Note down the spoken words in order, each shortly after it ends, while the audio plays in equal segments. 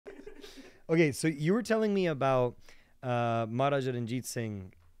Okay, so you were telling me about Maharaja Ranjit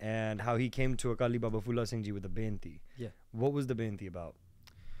Singh and how he came to Akaali Baba Phula Singh ji with a benti. Yeah. What was the benti about?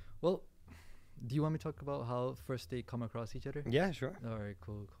 Well, do you want me to talk about how first they come across each other? Yeah, sure. All right,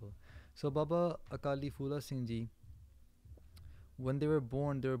 cool. So Baba Akaali Phula Singh ji, when they were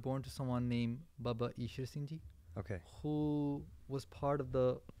born to someone named Baba Ishar Singh ji, Okay. who was part of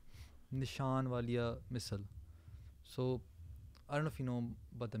the Nishan Walia missile. So I don't know if you know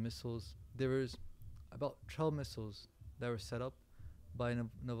about the missiles. There was about 12 missiles that were set up by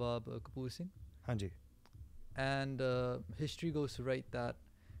Nawab Kapoor Singh. Hanji. And history goes to write that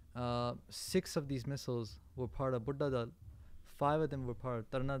 6 of these missiles were part of Buddha Dal, 5 of them were part of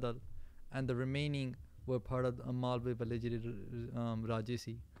Tarna Dal, and the remaining were part of Malwe Balajiri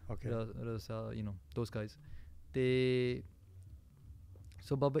Rajesi. Okay. Those guys.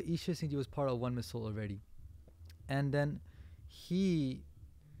 So Baba Ishar Singh Ji was part of one missile already. And then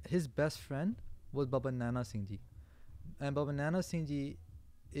his best friend was Baba Nana Singh Ji. And Baba Nana Singh Ji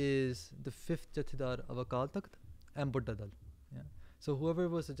is the 5th Jathedaar of Akaal Takht and Buddha Dal. Yeah. So whoever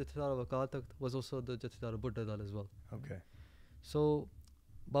was the Jathedaar of Akaal Takht was also the Jathedaar of Buddha Dal as well. Okay. So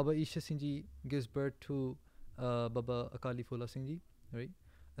Baba Ishar Singh Ji gives birth to Baba Akaali Phula Singh Ji, right?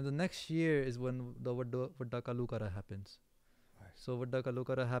 And the next year is when the Vadda Kalukara happens. Right. So Vadda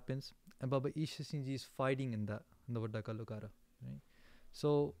Kalukara happens, and Baba Ishar Singh Ji is fighting in the Vadda Kalukara, right?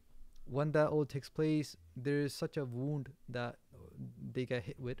 So when that all takes place, there is such a wound that they get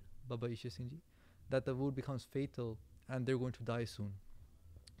hit with, Baba Ishar Singh Ji, that the wound becomes fatal and they're going to die soon.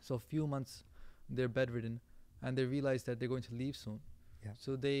 So a few months they're bedridden and they realize that they're going to leave soon. Yeah.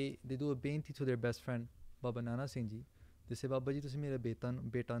 So they do a benti to their best friend, Baba Nana Singh Ji. They say, Baba ji, ਤੁਸੀਂ ਮੇਰੇ ਬੇਟਾ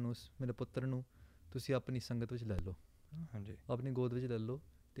ਨੂੰ ਮੇਰੇ ਪੁੱਤਰ ਨੂੰ ਤੁਸੀਂ ਆਪਣੀ ਸੰਗਤ ਵਿੱਚ ਲੈ ਲਓ, ਹਾਂਜੀ, ਆਪਣੀ ਗੋਦ ਵਿੱਚ ਲੈ ਲਓ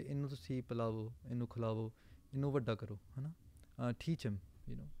ਤੇ ਇਹਨੂੰ ਤੁਸੀਂ ਪਿਲਾਵੋ, ਇਹਨੂੰ ਖਿਲਾਵੋ, ਇਹਨੂੰ ਵੱਡਾ ਕਰੋ, ਹਨਾ, teach him,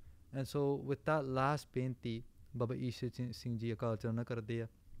 you know. And so with that last benti, Baba Ishar Singh Ji Akaal Charana ਕਰਦੇ ਆ.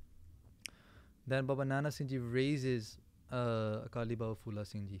 Then Baba Nana Singh Ji raises Akaali Baba Phula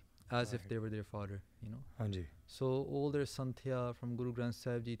Singh Ji as if they were their father, you know. ਹਾਂਜੀ. So all their Santhya from Guru Granth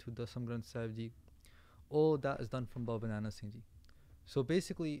Sahib Ji to Dasam Granth Sahib Ji, all that is done from Baba Nana Singh Ji. So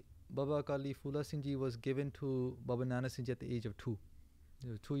basically, Baba Akaali Phula Singh Ji was given to Baba Nana Singh Ji at the age of 2. He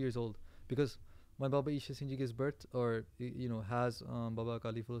was 2 years old. Because when Baba Ishar Singh Ji gives birth, or has Baba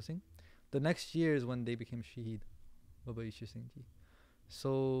Akaali Phula Singh, the next year is when they became Shaheed, Baba Ishar Singh Ji.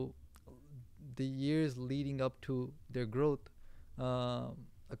 So the years leading up to their growth,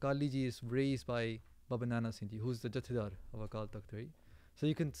 Akaali Ji is raised by Baba Nana Singh Ji, who's the Jathedaar of Akaal Takht, right? So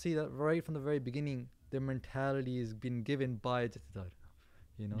you can see that right from the very beginning, their mentality is been given by Jathedaar,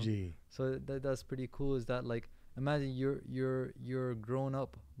 you know. Gee. So that's pretty cool. Is that like, imagine you're grown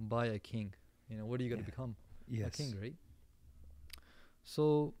up by a king. You know, what are you going to become? Yes. A king, right? So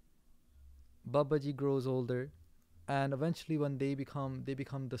Babaji grows older, and eventually when they become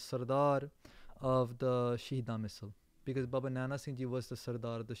the Sardar of the Sheeha missile, because Baba Nana Singh Ji was the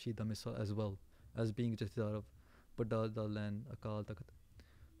Sardar of the Sheeha missile as well as being Jathedaar of Buddha Dal and Akaal Takht.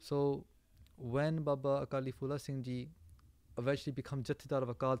 So when Baba Akaali Phula Singh Ji eventually become Jathedaar of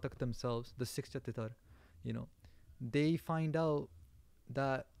Akaal Takht themselves, the 6th Jathedaar, you know, they find out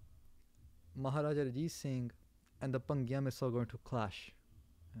that Maharaja Ranjit Singh and the Pangia missile are going to clash.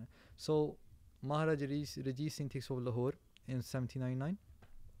 So Maharaja Ranjit Singh takes over Lahore in 1799.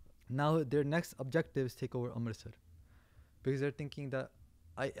 Now their next objective is take over Amritsar, because they're thinking that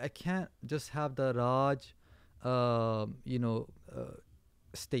I can't just have the Raj,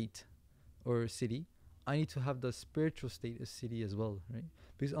 state or city. I need to have the spiritual state as city as well, right?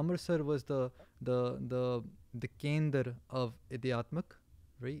 Because Amritsar was the kendra of Idhyatmak,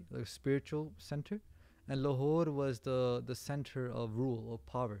 right, the spiritual center, and Lahore was the center of rule, of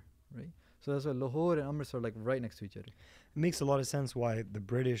power, right? So that's why Lahore and Amritsar are like right next to each other. It makes a lot of sense why the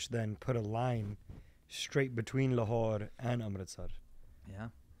British then put a line straight between Lahore and Amritsar. Yeah.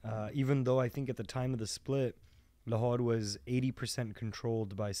 Even though I think at the time of the split, Lahore was 80%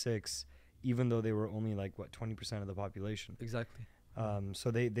 controlled by Sikhs, even though they were only 20% of the population. Exactly.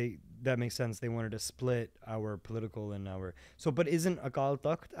 So they that makes sense. They wanted to split our political and our... So, but isn't Akaal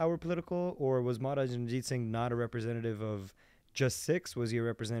Takht our political, or was Maharaja Ranjit Singh not a representative of just Sikhs? Was he a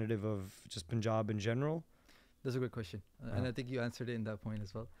representative of just Punjab in general? That's a good question. And I think you answered it in that point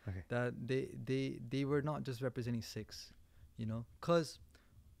as well. Okay. That they were not just representing Sikhs, you know, because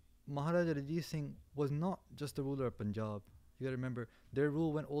Maharaja Ranjit Singh was not just the ruler of Punjab. You gotta remember, their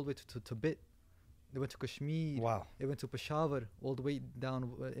rule went all the way to Tibet. They went to Kashmir. Wow. They went to Peshawar, all the way down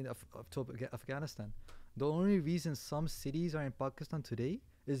to Afghanistan. The only reason some cities are in Pakistan today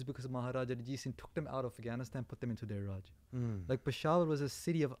is because Maharaja Ranjit Singh took them out of Afghanistan, put them into their Raj. Like Peshawar was a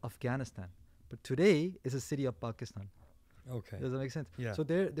city of Afghanistan. But today is a city of Pakistan. Okay. Does that make sense? Yeah. So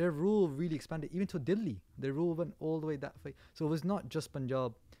their rule really expanded even to Delhi. Their rule went all the way that way. So it was not just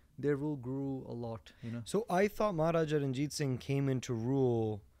Punjab. Their rule grew a lot. You know. So I thought Maharaja Ranjit Singh came into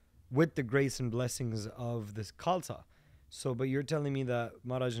rule with the grace and blessings of this Khalsa. So, but you're telling me that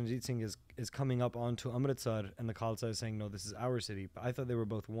Maharaja Ranjit Singh is coming up onto Amritsar and the Khalsa is saying, no, this is our city. But I thought they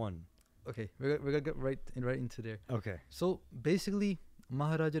were both one. Okay, we're gonna get right into there. Okay. So basically,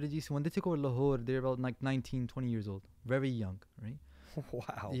 Maharaja Ranjit Singh, when they took over Lahore, they're about like 19, 20 years old, very young, right?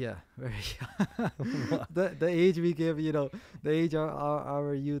 Wow. Yeah, very young. the age we give, you know, the age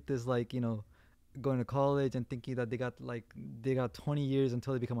our youth is like, you know, going to college and thinking that they got 20 years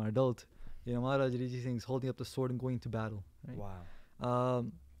until they become an adult. You know, Maharaja Ranjit Singh is holding up the sword and going to battle. Right? Wow.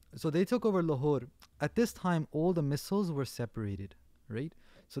 So they took over Lahore. At this time, all the missiles were separated, right?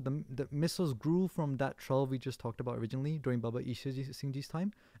 So the missiles grew from that 12 we just talked about originally during Baba Isha Singh Ji's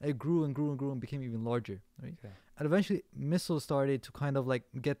time. It grew and grew and grew and became even larger, right? Okay. And eventually, missiles started to kind of like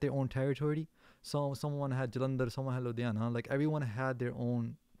get their own territory. So someone had Jalandhar, someone had Ludhiana. Like everyone had their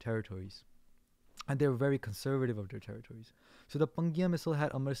own territories. And they were very conservative of their territories. So the Pangia missile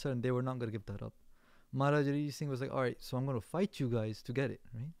had Amritsar and they were not going to give that up. Maharaja Ranjit Singh was like, all right, so I'm going to fight you guys to get it,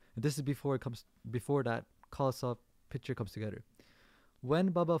 right? And this is before that Khalsa picture comes together. When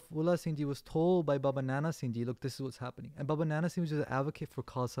Baba Phula Singh Ji was told by Baba Nana Singh Ji, look, this is what's happening. And Baba Nana Singh was an advocate for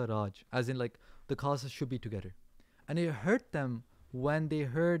Khalsa Raj, as in like the Khalsa should be together. And it hurt them when they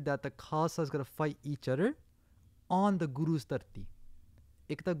heard that the Khalsa is going to fight each other on the Guru's dharti.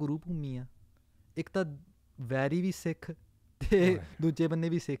 Ek ta Guru Bhumi hai. Ek ta Vairi vi Sikh, te duje banne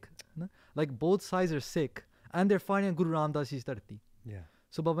vi Sikh. Like both sides are Sikh and they're fighting on Guru Ramdas Ji's dharti. Yeah.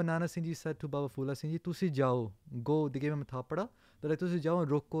 So Baba Nana Singh Ji said to Baba Phula Singh Ji, tusi jao, go. They gave him a thapada. They're like, tusi jao and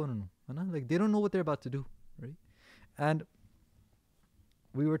roko unnu. Like they don't know what they're about to do, right? And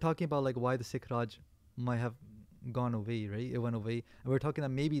we were talking about like why the Sikh Raj might have gone away, right? It went away. And we were talking that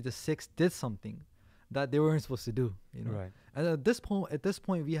maybe the Sikhs did something that they weren't supposed to do, you know. Right. And at this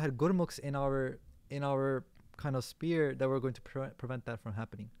point, we had Gurmukhs in our kind of spear that were going to prevent that from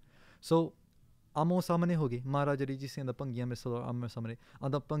happening. So, Amo samane hoge, Maharaja Ranjit Singh and the Pangia missile or Amr samane. On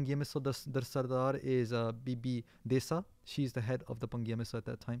the Pangia missile, the Sardar is Bibi Desa. She's the head of the Pangia missile at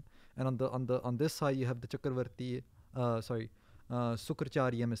that time. And on this side, you have the Chakravarti,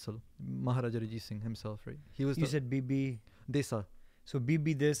 Sukracharya missile, Maharaja Ranjit Singh himself, right? You said Bibi Desa. So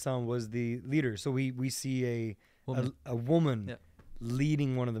Bibi Desan was the leader. So we see a woman Yeah.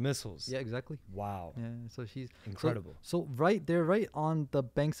 leading one of the missiles. Yeah, exactly. Wow. Yeah, so she's Incredible. So they're right on the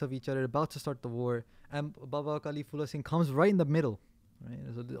banks of each other, about to start the war, and Baba Akaali Phula Singh comes right in the middle, right?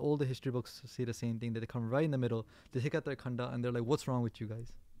 So all the history books say the same thing, that they come right in the middle, they take out their khanda, and they're like, "What's wrong with you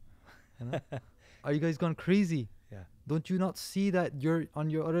guys? You know? Are you guys gone crazy? Yeah. Don't you not see that you're on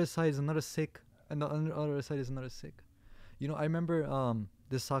your other side is another Sikh, and the other side is another Sikh?" You know, I remember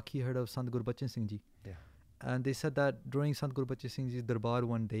this Sakhi heard of Sant Gurbachan Singh Ji. Yeah. And they said that during Sant Gurbachan Singh Ji's darbar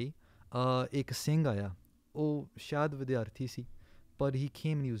one day, ek Singh aaya. Oh, shayad vidyarthi si. But he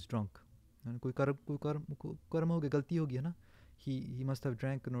came and he was drunk. And koi karm ho gaya, galti ho gaya na. He must have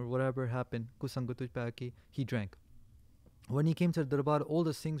drank or whatever happened. Kuch sangat pe aake he drank. When he came to the darbar, all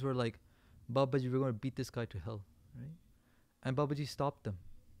the Singhs were like, Babaji, we're going to beat this guy to hell. Right? And Babaji stopped them.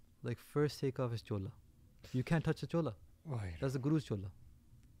 Like, first take off his chola. You can't touch the chola. Right. That's the Guru's chola.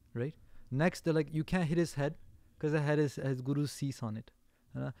 Right? Next, they're like, you can't hit his head because the head has Guru's cease on it.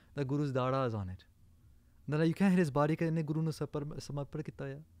 The Guru's dada is on it. They're like, you can't hit his body because the Guru ne samarpan kita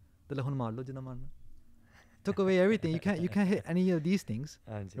ya. They're like, hun maar lo jina marna. Took away everything. You can't hit any of these things.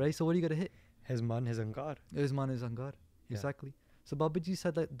 Right? So what are you going to hit? His man, his ankar. His man is ankar. Yeah. Exactly. So Babaji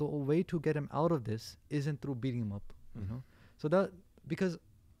said that the way to get him out of this isn't through beating him up. You know? So that, because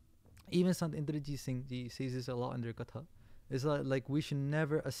even Sant Indrajit Singh Ji says this a lot in their katha. It's like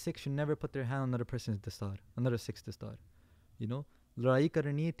a Sikh should never put their hand on another person's dastar, another Sikh's dastar. You know, ladai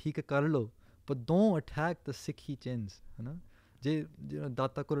karni hai, theek hai, kar lo, but don't attack the Sikhi chins. You know, je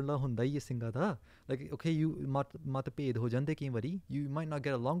data kurla hunda hi singha tha. Like, okay, you mataped ho jande ki vari, you might not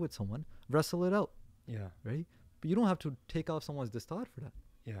get along with someone, wrestle it out. Yeah. Right? But you don't have to take off someone's dastar for that.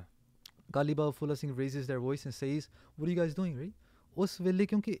 Yeah. Akaali Baba Phula Singh raises their voice and says, what are you guys doing, right? Us vele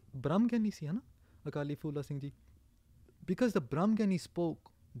kyunki Brahm Gyani si hai na, Akaali Phula Singh Ji. Because the Brahm Gyani spoke,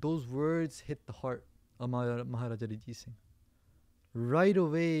 those words hit the heart of Maharaja Ranjit Singh. Right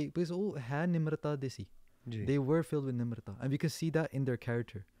away, because hai nimrata desi. They were filled with nimrata. And we can see that in their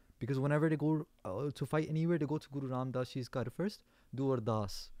character. Because whenever they go to fight anywhere, they go to Guru Ramdas Ji's ghar first, do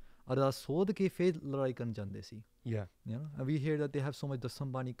ardas. Ardas hod ke fir ladai karan jande si. Yeah. You know? And we hear that they have so much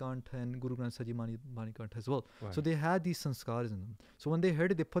Dasam Bani Kant and Guru Granth Sahib Bani Kant as well. Right. So they had these sanskars in them. So when they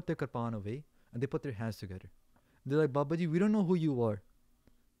heard it, they put their karpan away and they put their hands together. They're like, Baba Ji, we don't know who you are,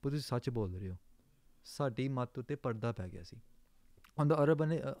 but ਤੁਸੀਂ ਸੱਚ ਬੋਲ ਰਹੇ ਹੋ ਸਾਡੀ ਮੱਤ ਉੱਤੇ ਪਰਦਾ ਪੈ ਗਿਆ ਸੀ on the other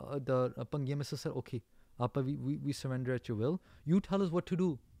bane the Pangia Mr. said, okay, Appa, we surrender at your will. You tell us what to do.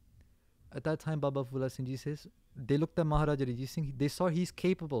 At that time, Baba Phula Singh Ji says, they looked at Maharaja Ranjit Singh. They saw he's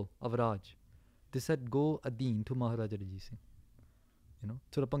capable of Raj. They said, go Adeen to Maharaja Ranjit Singh,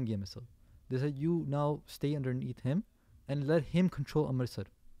 to the Pangia Mr. They said, you now stay underneath him and let him control Amritsar.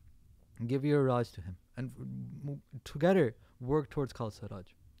 Give your Raj to him. And together work towards Khalsa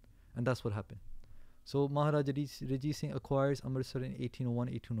Raj. And that's what happened. So Maharaja Ranjit Singh acquires Amritsar in 1801,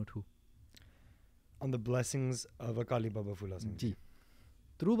 1802. On the blessings of Akaali Baba Phula Singh. Ji.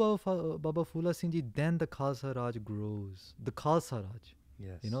 Through Baba Phula Singh Ji, then the Khalsa Raj grows. The Khalsa Raj.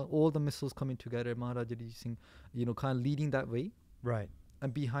 Yes. All the missiles coming together. Maharaja Ranjit Singh, kind of leading that way. Right.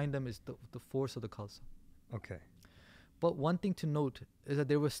 And behind them is the force of the Khalsa. Okay. But one thing to note is that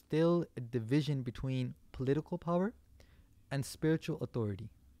there was still a division between political power and spiritual authority.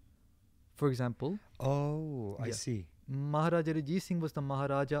 For example, I see. Maharaja Ranjit Singh was the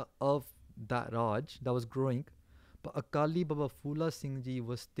Maharaja of that Raj that was growing, but Akaali Baba Phula Singh Ji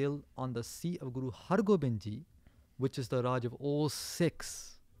was still on the seat of Guru Har Gobind Ji, which is the Raj of all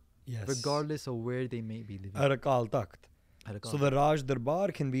Sikhs, Yes. regardless of where they may be living. At Akaal Takht. So the Raj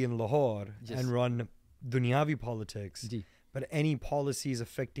Darbar can be in Lahore and run Dunyavi politics, Ji. but any policies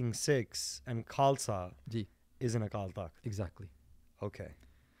affecting Sikhs and Khalsa Ji. is in Akaal Takht. Exactly. Okay.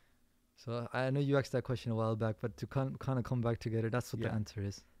 So I know you asked that question a while back, but to kind of come back together, that's what the answer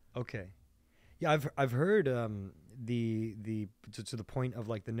is. Okay. Yeah, I've heard the to the point of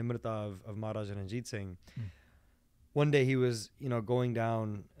like the Nimrata of Maharaja Ranjit Singh. One day he was going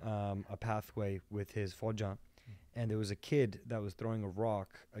down a pathway with his Faujan, and there was a kid that was throwing a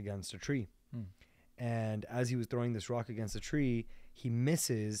rock against a tree. And as he was throwing this rock against the tree, he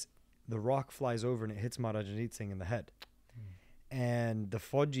misses. The rock flies over and it hits Maharaja Ranjit Singh in the head. And the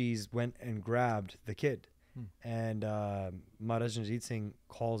Faujis went and grabbed the kid. And Maharaja Ranjit Singh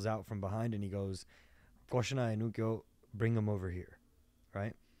calls out from behind and he goes, Koshana Enukyo, bring him over here.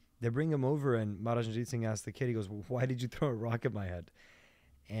 Right? They bring him over and Maharaja Ranjit Singh asks the kid, he goes, why did you throw a rock at my head?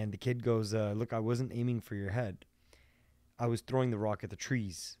 And the kid goes, look, I wasn't aiming for your head. I was throwing the rock at the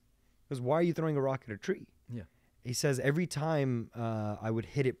trees. He goes, why are you throwing a rock at a tree? Yeah. He says, every time I would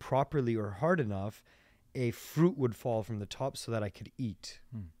hit it properly or hard enough, a fruit would fall from the top so that I could eat.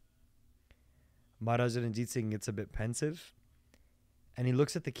 Maharaja Ranjit Singh gets a bit pensive and he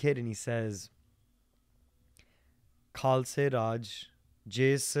looks at the kid and he says, Khalse Raj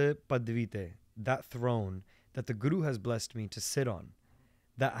Jes Padvite, that throne that the Guru has blessed me to sit on,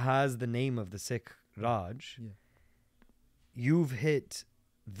 that has the name of the Sikh Raj, you've hit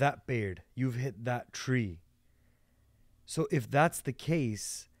that beard, you've hit that tree. So if that's the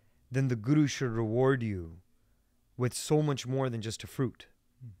case, then the Guru should reward you with so much more than just a fruit.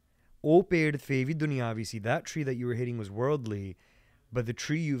 O ped fevi dunyavi si, that tree that you were hitting was worldly, but the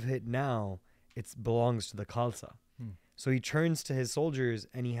tree you've hit now, it belongs to the Khalsa. So he turns to his soldiers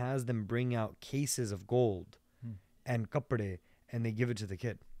and he has them bring out cases of gold and kapade, and they give it to the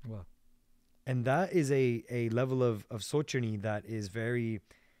kid. Wow. And that is a level of sochani that is very,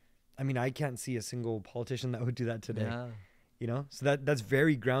 I mean, I can't see a single politician that would do that today. Yeah. So that's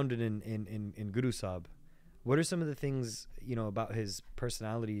very grounded in Guru Sahib. What are some of the things, about his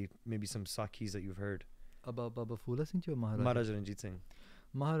personality, maybe some sakhis that you've heard? About Baba Phula Singh or Maharaja? Maharaja Ranjit Singh.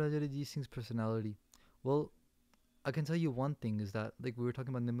 Maharaja Ranjit Singh's personality. Well, I can tell you one thing is that, like we were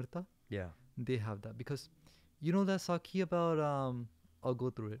talking about Nimrata. Yeah. They have that because, that sakhi about, I'll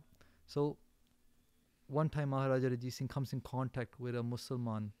go through it. So, one time Maharaja Ranjit Singh comes in contact with a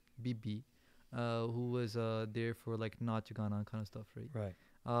Mussalman Bibi, who was there for like Nach Gana kind of stuff, right?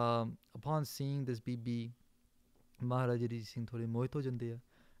 Right. Upon seeing this Bibi, Maharaja Ranjit Singh thode mohit ho jande hai,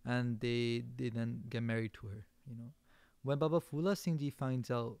 and they then get married to her. When Baba Phula Singh Ji finds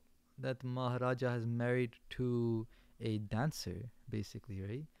out that Maharaja has married to a dancer, basically,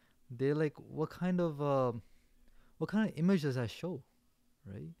 right? They're like, what kind of image does that show,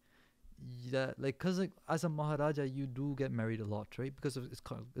 right? Yeah, like, cause like as a Maharaja, you do get married a lot, right? Because it's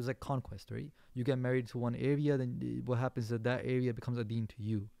like conquest, right? You get married to one area, then what happens is that area becomes a deen to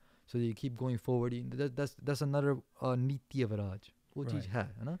you, so you keep going forward. That's another niti of Raj. Right.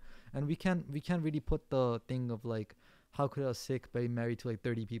 And we can't really put the thing of like, how could a Sikh be married to like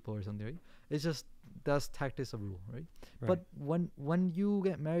 30 people or something, right? It's just, that's tactics of rule, right? But when you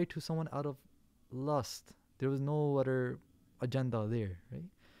get married to someone out of lust, there was no other agenda there, right?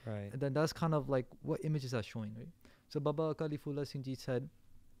 Right. And then that's kind of like, what image is that showing, right? So Baba Akaali Phula Singh Ji said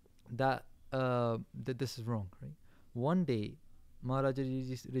that that this is wrong, right? One day, Maharaja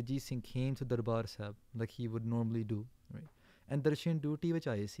Ranjit Singh came to Darbar Sahib like he would normally do, right? And darshan duty which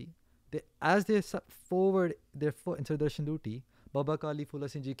I see, as they sat forward their foot into darshan duty, Baba Akaali Phula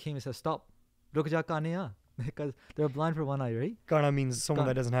Singh ji came and said, "Stop, ruk ja kane aa," because they're blind for one eye, right? Kana means someone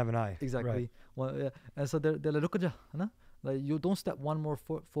Kana. that doesn't have an eye. Exactly. Right. Well, yeah. And so they're like, "Ruk ja," na? Like you don't step one more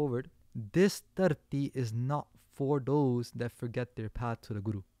foot forward. This dharti is not for those that forget their path to the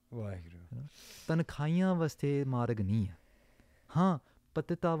Guru. Waheguru. ਤਨਖਾਹੀਆਂ ਵਾਸਤੇ ਮਾਰਗ ਨਹੀਂ ਹੈ ਹਾਂ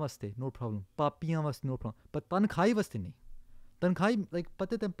ਪਤਿਤਾ ਵਾਸਤੇ no problem ਪਾਪੀਆਂ ਵਾਸਤੇ no problem ਪਰ ਤਨਖਾਹੀ ਵਾਸਤੇ ਨਹੀਂ ਤਨਖਾਹੀ like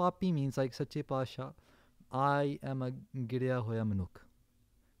ਪਤਿਤ and ਪਾਪੀ means like ਸੱਚੇ ਪਾਤਸ਼ਾਹ I am a ਗਿਰਿਆ ਹੋਇਆ ਮਨੁੱਖ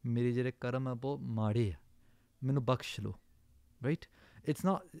ਮੇਰੇ ਜਿਹੜੇ ਕਰਮ ਆ ਬਹੁਤ ਮਾੜੇ ਆ ਮੈਨੂੰ ਬਖਸ਼ ਲਓ right it's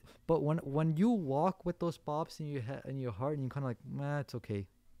not but when you walk with those pops in your head in your heart and you kind of like man it's okay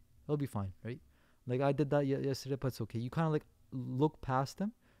it'll be fine right like I did that yesterday but it's okay you kind of like look past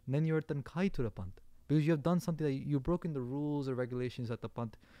them and then you're tankhai to the Panth because you have done something that you've broken the rules or regulations at the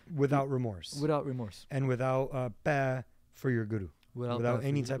Panth Without remorse. without remorse And without pa for your Guru. without Without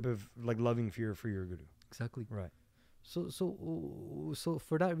any type of like loving fear for your Guru. exactly Right. so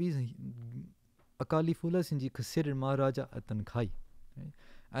for that reason Akaali Phula Singh ji considered Maharaja a tankhai right?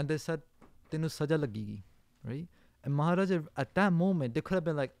 And they said tenu saja lagegi right and Maharaja at that moment they could have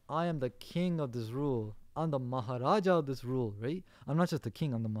been like I am the king of this rule I'm the Maharaja of this rule right I'm not just the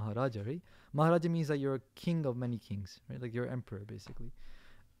king I'm the Maharaja right Maharaja means that you're a king of many kings right like you're emperor basically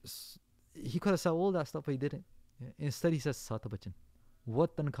he could have said all that stuff but he didn't instead he says Sata Bachan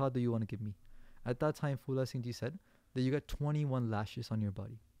what tankha do you want to give me at that time Phula Singh ji said that you get 21 lashes on your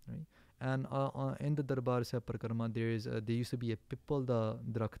body right and in the Darbar Sahib Parikrama there used to be a pipal da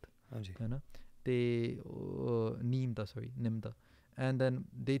drakht Anji. hai na te neem da sorry nim da and then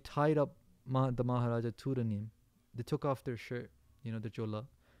they tied up the Maharaja to the neem they took off their shirt you know the chola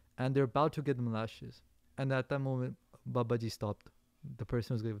and they're about to give them lashes and at that moment Babaji stopped the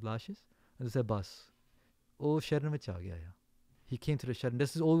person who was given lashes and they said bas oh sharan vich aa gaya ya he came to the sharan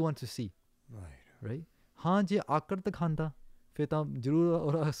this is all we want to see right हाँ जे आकर तक खांदा फिर तो जरूर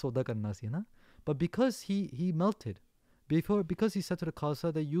और सौदा करना सी ना but because he melted because he said to the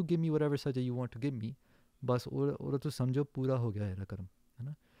Khalsa that you give me whatever sajda you want to give me बस और तो समझो पूरा हो गया है कर्म है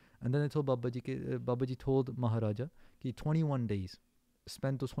ना and then they told Babaji told Maharaja कि 21 days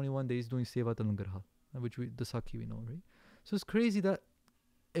spent those 21 days doing seva langar hal which the Sakhi we know right so it's crazy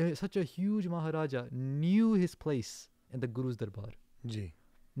that such a huge Maharaja knew his place in the Guru's Darbar Ji.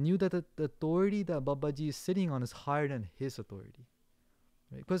 knew that the authority that Babaji is sitting on is higher than his authority.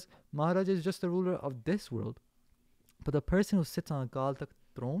 Right? Because Maharaja is just the ruler of this world, but the person who sits on Akaal Takht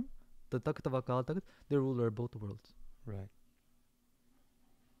throne, the Takht of Akaal Takht, they're ruler of both worlds. Right.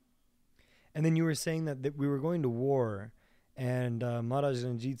 And then you were saying that we were going to war, and Maharaj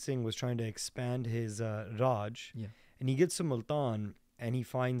Ranjit Singh was trying to expand his Raj, Yeah. and he gets to Multan, and he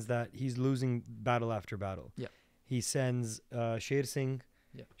finds that he's losing battle after battle. Yeah. He sends Sher Singh.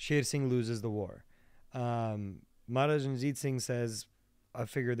 Yeah. Sher Singh loses the war. Maharaj Ranjit Singh says, I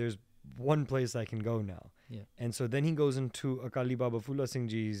figure there's one place I can go now. Yeah. And so then he goes into Akaali Baba Phula Singh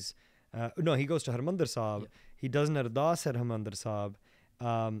ji's, he goes to Harmandir Sahib. Yeah. He does an ardas at Harmandir Sahib.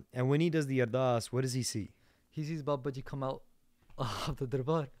 And when he does the ardas, what does he see? He sees Babaji come out of the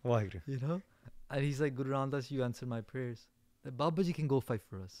Darbar, Waheguru. you know? And he's like, Guru Ramdas, you answered my prayers. That Babaji can go fight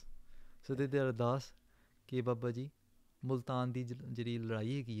for us. So they did ardas, कि Babaji, Multan दी ਜਿਹੜੀ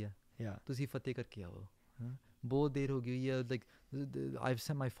ਲੜਾਈ ਹੈਗੀ ਆ Yeah. ਤੁਸੀਂ ਫਤਿਹ ਕਰਕੇ ਆਓ ਬਹੁਤ ਦੇਰ ਹੋ ਗਈ ਹੈ like I've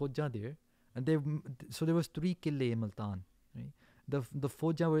sent my ਫੌਜਾਂ there and so there was 3 ਕਿਲੇ in Multan right the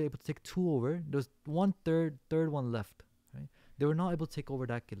ਫੌਜਾਂ were able to take 2 over there was third one left right they were not able to take over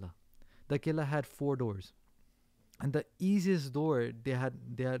that killa. The killa had 4 doors and the easiest door they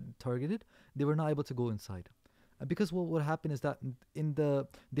had targeted they were not able to go inside and because what happened is that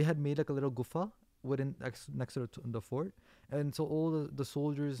they had made like a little gufa next to the fort and so all the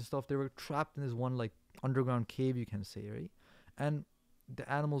soldiers and stuff they were trapped in this one like underground cave you can say right and the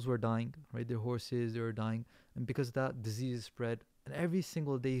animals were dying right their horses they were dying and because of that disease spread and every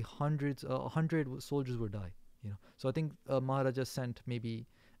single day 100 soldiers would die you know so I think Maharaja sent maybe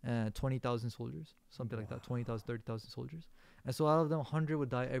 20,000 soldiers something like that 20,000 30,000 soldiers and so out of them 100 would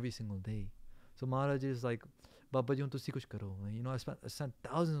die every single day so Maharaja is like Babaji, you know, I sent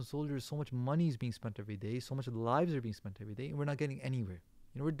thousands of soldiers. So much money is being spent every day. So much of the lives are being spent every day. And we're not getting anywhere.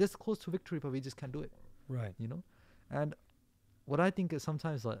 You know, we're this close to victory, but we just can't do it. Right. You know? And what I think is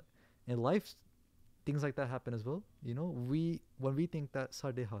sometimes like in life, things like that happen as well. You know, when we think that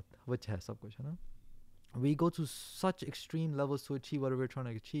sade hath, which has sab kuch, you know? We go to such extreme levels to achieve whatever we're trying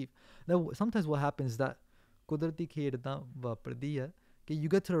to achieve. Now, sometimes what happens is that kudrati khed da vapardi hai. You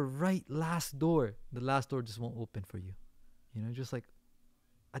get to the last door, the last door just won't open for you. You know, just like,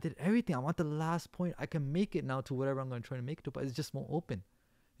 I did everything. I want the last point. I can make it now to whatever I'm going to try to make it to, but it's just more open.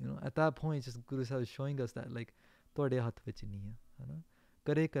 You know, at that point, just Guru Sahib is showing us that, like, ਤੁਹਾਡੇ ਹੱਥ ਵਿੱਚ ਨਹੀਂ ਹੈ, ਹਨਾ,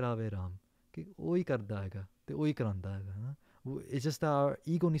 ਕਰੇ ਕਰਾਵੇ ਰਾਮ, ਕਿ ਉਹੀ ਕਰਦਾ ਹੈਗਾ ਤੇ ਉਹੀ ਕਰਾਉਂਦਾ ਹੈਗਾ, ਹਨਾ. It's just that our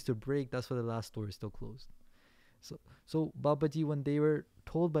ego needs to break. That's why the last door is still closed. So Babaji, when they were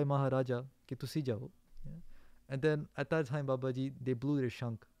told by Maharaja कि तुसी जाओ, yeah, and then at that time Babaji, they blew their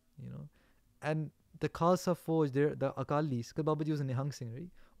shank, you know, and the Khalsa Fauj, the Akalis, because Babaji was a Nihang Singh, right?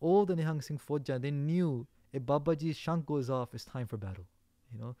 All the Nihang Singh Fauja, they knew if Babaji's shank goes off, it's time for battle.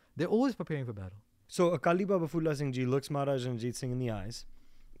 You know, they're always preparing for battle. So Akaali Baba Phula Singh Ji looks Maharaj Ranjit Singh in the eyes,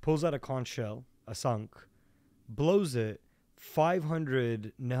 pulls out a conch shell, a sank, blows it.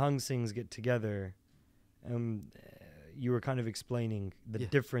 500 Nihang Singhs get together. You were kind of explaining the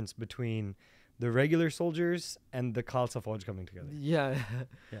difference between the regular soldiers and the Khalsa Fauj coming together. Yeah.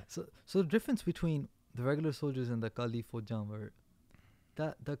 So the difference between the regular soldiers and the Akaali Faujan were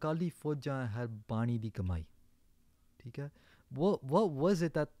that the Akaali Faujan had Bani di Kamai. Okay? What was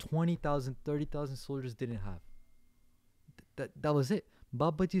it that 20,000, 30,000 soldiers didn't have? That was it.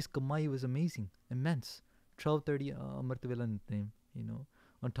 Babaji's Kamai was amazing, immense. 1230 Amrit Vela Nitnem, you know.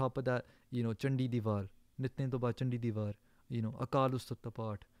 On top of that, you know, Chandi Divar, Nitnem to ba Chandi Divar, you know, Akaal Ustatta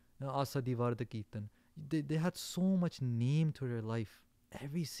Paat, Asa Divar the Kirtan. They had so much name to their life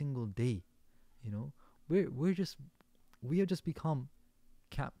every single day, you know. We have just become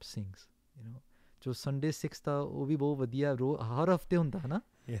camp sings, you know. जो Sunday 6 था वो भी बहुत बढ़िया हर हफ्ते होता है ना.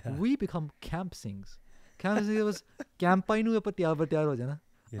 We become camp sings. Camp sings was campaign में पर तैयार हो जाना.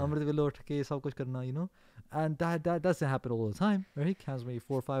 अमृत वेले उठ के सब कुछ करना, you know. And that doesn't happen all the time, right? Camps maybe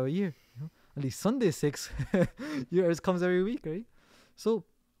 4 or 5 a year, you know. At least Sunday 6 years comes every week, right? So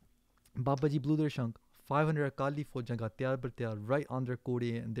Babaji blew their shank. 500 Akaali Faujan got tayar right on their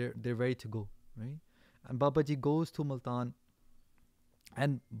kode, and they're ready to go, right? And Babaji goes to Multan,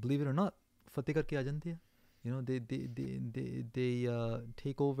 and believe it or not, Fateh karke aa jante hai. You know, they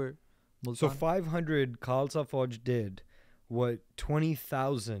take over Multan. So 500 Khalsa Fauj did what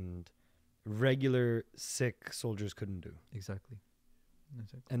 20,000 regular Sikh soldiers couldn't do. Exactly.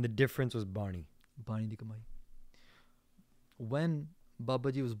 And the difference was Bani di Kamai. When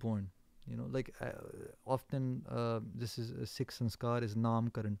Babaji was born, you know, like often this is a Sikh sanskar is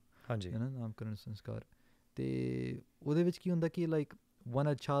Namkaran. Hanji. You know, Namkaran sanskar. Te ਉਹਦੇ ਵਿੱਚ ਕੀ ਹੁੰਦਾ ਕਿ like when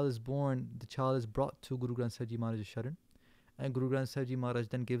a child is born, the child is brought to Guru Granth Sahib Ji Maharaj's Sharan, and Guru Granth Sahib Ji Maharaj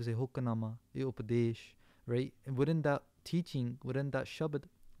then gives a hukamnama, a upadesh, right? And within that teaching, within that shabad,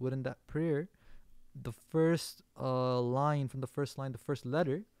 within that prayer, the first line from the first line, the first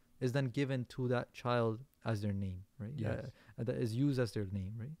letter is then given to that child as their name, right? Yes. That is used as their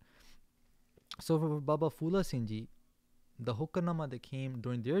name, right? So for Baba Phula Singh Ji, the hukamnama that came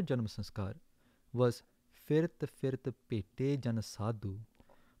during their Janam Sanskar was Firt firt pete jan sadhu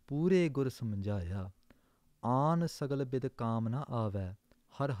pure gur samjhaya aan sagal bid kamna aave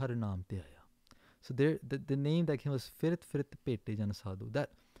har har naam te aaya. So there the name that came was Firt firt pete jan sadhu,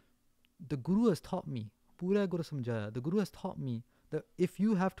 that the Guru has taught me, pura gur samjhaya, the Guru has taught me that if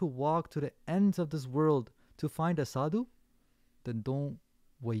you have to walk to the ends of this world to find a sadhu, then don't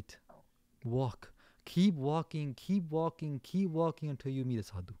wait, walk, keep walking, keep walking, keep walking until you meet a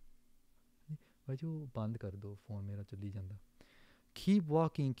sadhu. भाई बंद कर दो phone मेरा चली जाता. Keep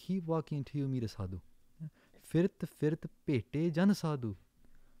walking until you meet a sadhu. फिरत फिरत पेटे जन sadhu.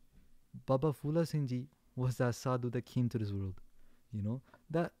 Baba Phula Singh Ji was that sadhu that came to this world, you know,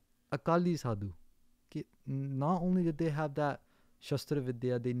 that Akali sadhu. Not only did they have that Shastra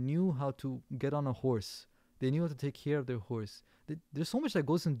Vidya, they knew how to get on a horse, they knew how to take care of their horse. There's so much that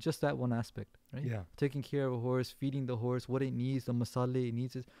goes in just that one aspect, right? Yeah. Taking care of a horse, feeding the horse, what it needs, the masala it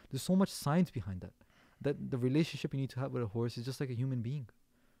needs. There's so much science behind that. That the relationship you need to have with a horse is just like a human being.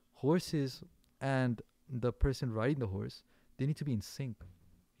 Horses and the person riding the horse, they need to be in sync,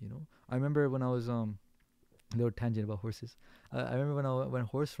 you know. I remember when I was a little tangent about horses. I remember when I went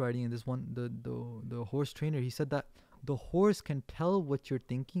horse riding, and this one, the horse trainer, he said that the horse can tell what you're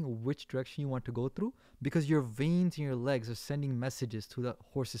thinking, which direction you want to go through, because your veins in your legs are sending messages to the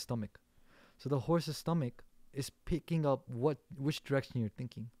horse's stomach. So the horse's stomach is picking up which direction you're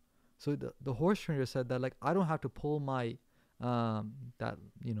thinking. So the horse trainer said that, like, I don't have to pull my that,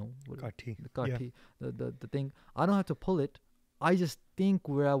 you know, the thing. I don't have to pull it. I just think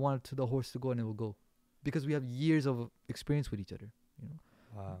where I want the horse to go, and it will go, because we have years of experience with each other, you know.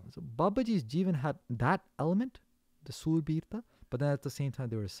 Wow. So Babaji's Jivan had that element, the Surbirta, but then at the same time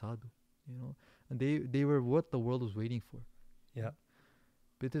they were sadhu, you know, and they were what the world was waiting for. Yeah.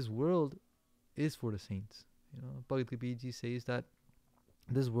 But this world is for the saints, you know. Bhagavad Gita says that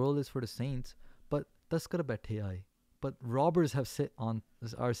this world is for the saints, but taskar baithe aaye, but robbers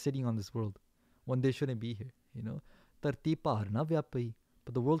are sitting on this world when they shouldn't be here. You know, धरती भार ना व्यापी,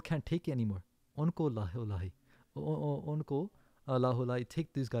 but the world can't take it anymore. उनको लाहो लाही, उनको लाहो लाही.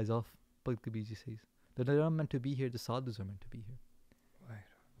 Take these guys off. Bhakt Kabir Ji says they're not meant to be here. The sadhus are meant to be here.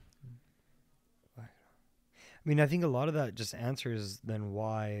 I mean, I think a lot of that just answers then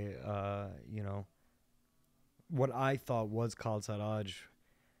why, what I thought was Khalsa Raj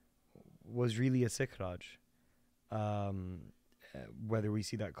was really a Sikh Raj. Whether we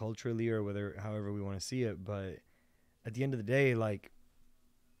see that culturally or however we want to see it, but at the end of the day, like,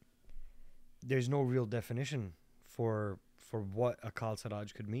 there's no real definition for what a Khalsa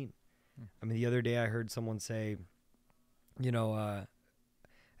Raj could mean. I mean, the other day I heard someone say, Raja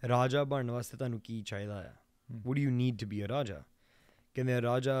ban vaste tanu ki chaida hai. What do you need to be a Raja? Can the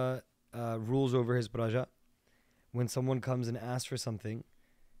Raja rules over his praja? When someone comes and asks for something,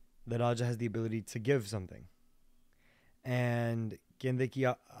 the Raja has the ability to give something. And kende ki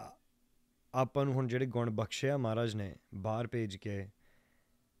ਆਪਾਂ ਨੂੰ ਹੁਣ ਜਿਹੜੇ ਗੁਣ ਬਖਸ਼ਿਆ ਮਹਾਰਾਜ ਨੇ ਬਾਹਰ ਭੇਜ ਕੇ,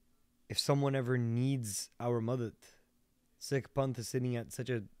 if someone ever needs our madad, Sikh Panth is sitting at such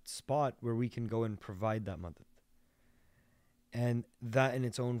a spot where we can go and provide that madad. And that in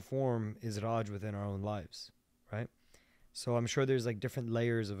its own form is Raj within our own lives, right? So I'm sure there's like different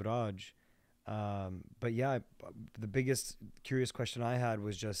layers of Raj. But yeah, the biggest curious question I had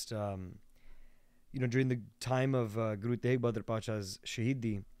was just, during the time of Guru Tegh Bahadur Pacha's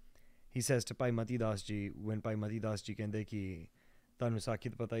Shahidi, he says to Bhai Mati Das Ji, when Bhai Mati Das Ji kende ki tanu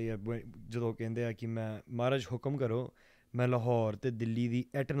sakit pata hi hai, jadon kende hai ki main Maharaj hukum karo, main Lahore te Delhi di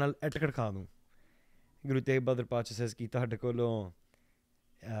eternal etkad kha dun. Guru Tegh Bahadur Pacha says ki tahade kolo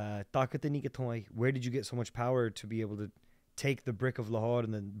taakat nahi kithon aayi? Where did you get so much power to be able to take the brick of Lahore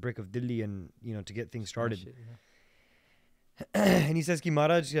and the brick of Delhi and to get things started? Shit, yeah. And he says ki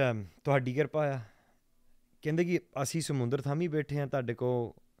Maharaj tuhadi kirpa hai. Kende ki asi samundar thami baithe hain tahade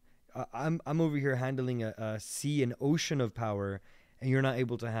ko. I'm over here handling a sea and ocean of power, and you're not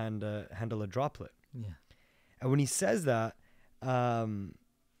able to handle a droplet. Yeah. And when he says that,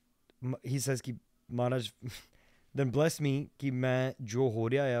 he says ki Maharaj, then bless me ki main jo ho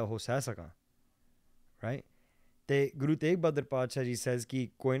raha hai ho seh saka. Right? Te Guru Tegh Bahadur Pacha ji says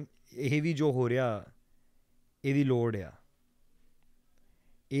ki koi eh vi jo ho raha edi lord hai.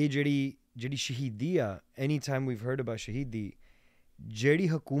 Eh jehdi shahidi a, anytime we've heard about shahidi, ਜਿਹੜੀ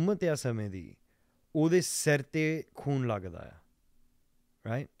ਹਕੂਮਤ ਆ ਸਮੇਂ ਦੀ ਉਹਦੇ ਸਿਰ ਤੇ ਖੂਨ ਲੱਗਦਾ ਆ,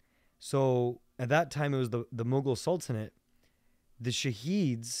 right? So at that time it was the Mughal Sultanate. The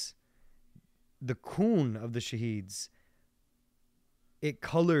shaheeds, the khoon of the shaheeds, it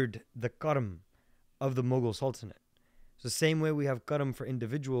colored the karm of the Mughal Sultanate. So the same way we have karm for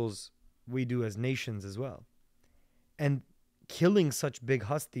individuals, we do as nations as well. And killing such big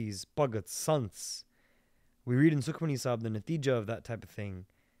hastis, bhagats, sants, we read in Sukhmani Sahib the natija of that type of thing.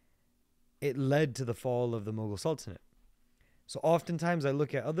 It led to the fall of the Mughal Sultanate. So oftentimes I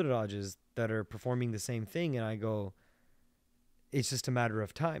look at other Rajas that are performing the same thing and I go, it's just a matter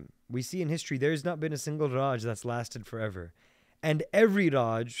of time. We see in history there's not been a single Raj that's lasted forever. And every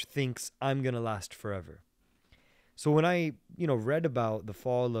Raj thinks I'm going to last forever. So when I, read about the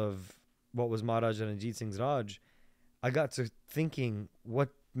fall of what was Maharaja Ranjit Singh's Raj, I got to thinking, what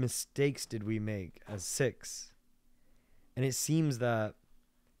mistakes did we make as Sikhs? And it seems that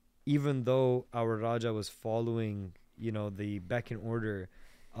even though our Raja was following, the beck and order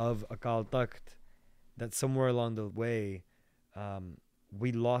of Akaal Takht, that somewhere along the way,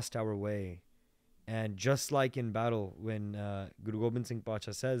 we lost our way. And just like in battle, when Guru Gobind Singh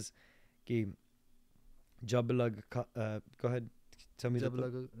Pacha says, ki, Jab lag, go ahead, tell me. Jab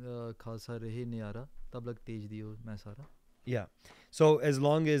lag khalsa rahe niyara, tab lag tej diyo main sara. Yeah. So as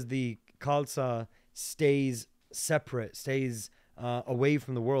long as the Khalsa stays separate, stays away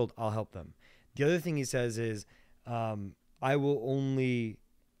from the world, I'll help them. The other thing he says is, I will only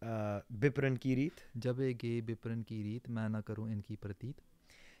Bipran ki reet. Jabe ge Bipran ki reet, main na karu inki prateet.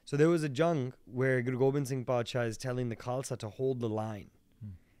 So there was a jung where Guru Gobind Singh Pacha is telling the Khalsa to hold the line.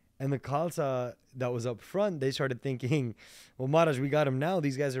 And the Khalsa that was up front, they started thinking, well, Maharaj, we got him now.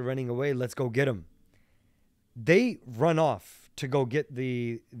 These guys are running away. Let's go get him. They run off to go get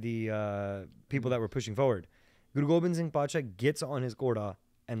the people that were pushing forward. Guru Gobind Singh Pacha gets on his Ghoda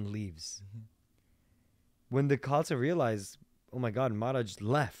and leaves. When the Khalsa realize, oh my God, Maharaj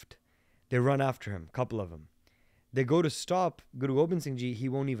left, they run after him, a couple of them. They go to stop Guru Gobind Singh Ji, he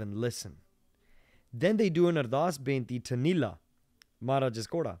won't even listen. Then they do an ardas benti to Nila, Maharaj's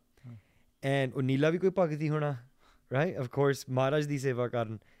Ghoda. And Nila bhi koi bhagati hona, right? Of course, Maharaj di seva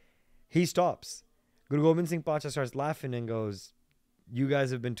karan. He stops. Guru Gobind Singh Pacha starts laughing and goes, you guys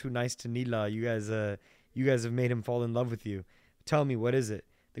have been too nice to Nila. You guys, You guys have made him fall in love with you. Tell me, what is it?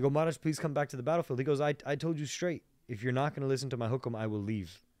 They go, Maharaj, please come back to the battlefield. He goes, I told you straight. If you're not going to listen to my hukum, I will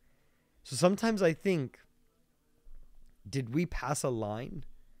leave. So sometimes I think, did we pass a line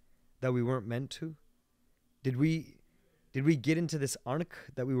that we weren't meant to? Did we get into this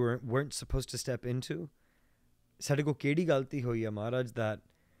arc that we weren't supposed to step into? Sade ko kedi galti hoyi hai, Maharaj, that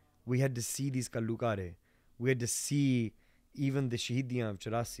we had to see these kallukare. We had to see even the shahidiyan of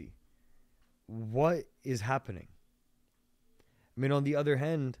 84. What is happening? I mean, on the other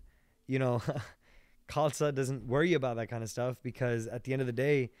hand, you know, Khalsa doesn't worry about that kind of stuff, because at the end of the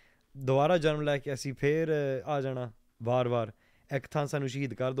day, दोबारा जन्म लेके असी फिर आ जाना बार-बार एक थां सानू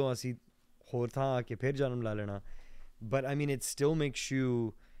शहीद कर दो असी होर थां आके फिर जन्म ले लेना. But I mean, it still makes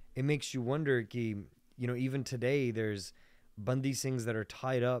you wonder कि, you know, even today there's Bandi Singhs that are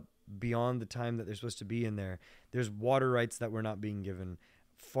tied up beyond the time that they're supposed to be in there. There's water rights that were not being given,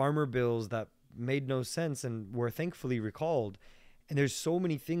 farmer bills that made no sense and were thankfully recalled. And there's so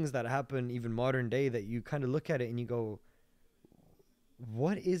many things that happen even modern day that you kind of look at it and you go,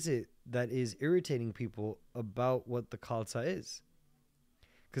 what is it that is irritating people about what the Khalsa is?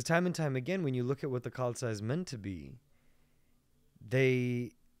 Because time and time again, when you look at what the Khalsa is meant to be,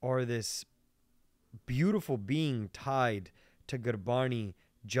 they are this beautiful being tied to Gurbani,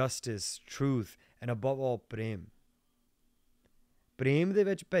 justice, truth, and above all, prem. Prem de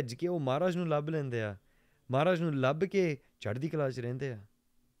vich bhej ke oh Maharaj nu lab lende a. Maharaj nu lab ke chaddi kala ch rehende a.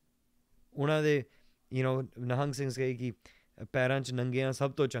 Una de, you know, Nahang Singhs kahe ki पैरां च नंगे हैं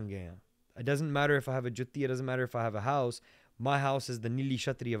सब तो चंगे हैं. It doesn't matter if I have a jutti, it doesn't matter if I have a house. My house is the Nili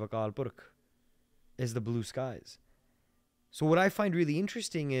Shatri of Akaal Purkh, is the blue skies. So what I find really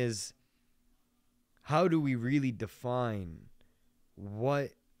interesting is, how do we really define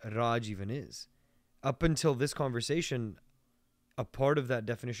what Raj even is? Up until this conversation, a part of that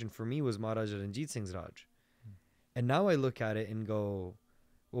definition for me was Maharaja Ranjit Singh's Raj. And now I look at it and go,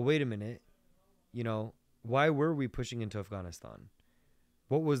 well, wait a minute, you know, why were we pushing into Afghanistan?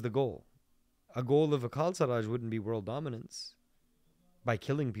 What was the goal? A goal of a Khalsa Raj wouldn't be world dominance by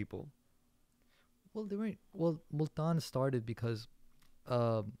killing people. Well, they weren't. Well, Multan started because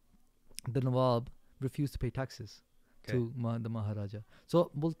the Nawab refused to pay taxes to the Maharaja. So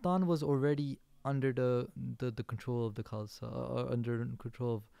Multan was already under the control of the Khalsa, under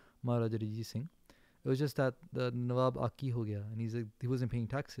control of Maharaja Ranjit Singh. It was just that the Nawab Aki ho gaya, and he wasn't paying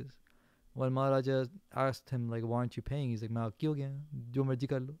taxes. When Maharaja asked him, like, why aren't you paying? He's like, main Aki ho gaya, jo marji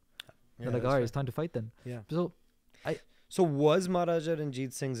kar lo. They're like, all right, it's time to fight then. Yeah. So was Maharaja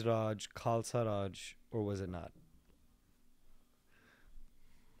Ranjit Singh's Raj Khalsa Raj, or was it not?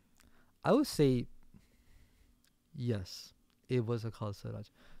 I would say yes, it was a Khalsa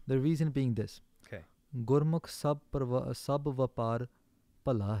Raj. The reason being this. Okay. Gurmukh sab vapar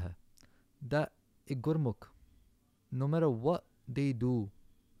pala hai. That a Gurmukh, no matter what they do,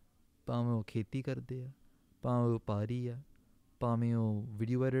 ਭਾਵੇਂ ਉਹ ਖੇਤੀ ਕਰਦੇ ਆ, ਭਾਵੇਂ ਉਹ ਪਾਰੀ ਆ, ਭਾਵੇਂ ਉਹ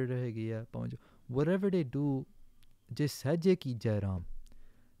ਵੀਡੀਓ ਐਡੀਟਰ ਹੈਗੇ ਆ, ਭਾਵੇਂ whatever they do, ਜੇ ਸਹਿਜੇ ਕੀ Jai Ram,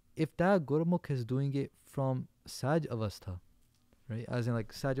 if that Gurmukh is doing it from Saj Avastha, right, as in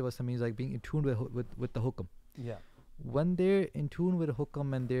like Saj Avastha means like being in tune with the hukam. Yeah. When they're in tune with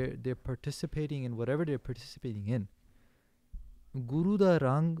hukam and they're participating in whatever they're participating in, Guru da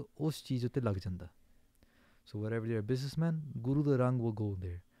rang us cheez utte lag janda. So wherever they're a businessman, Guru da rang will go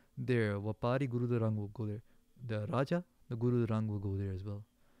there. Their Vapari, Guru da rang will go there. The Raja, the Guru da rang will go there as well.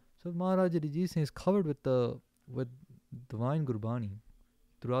 So Maharaja Ranjit Singh is covered with divine Gurbani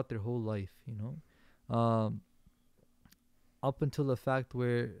throughout their whole life, you know. Up until the fact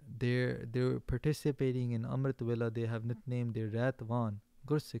where they're participating in Amrit Vela, they have nicknamed their Ratvan,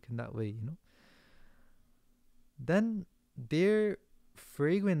 Gursikh in that way, you know. Then their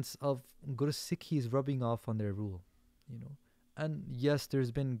fragrance of Gursikhi is rubbing off on their rule, you know. And yes, there's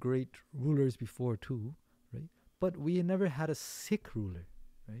been great rulers before too, right? But we never had a Sikh ruler,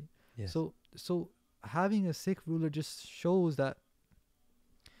 right? Yes. So having a Sikh ruler just shows that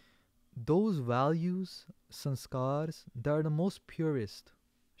those values, sanskars, that are the most purest,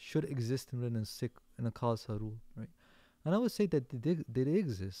 should exist in a Khalsa rule, right? And I would say that they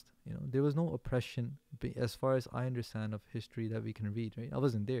exist. You know, there was no oppression, as far as I understand of history that we can read, right? I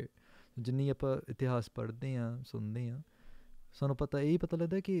wasn't there. जिन्नी ਆਪਾਂ इतिहास पढ़ते हैं, सुनते हैं, ਸਾਨੂੰ ਪਤਾ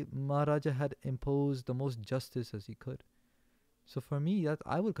ਲੱਗਦਾ ਕਿ Maharaja had imposed the most justice as he could. So for me, that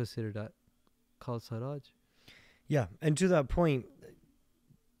I would consider that Khalsa Raj. Yeah, and to that point,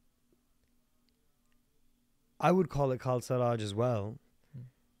 I would call it Khalsa Raj as well,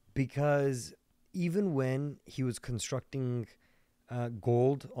 because even when he was constructing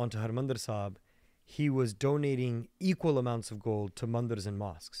gold onto Harmandir Sahib, he was donating equal amounts of gold to mandars and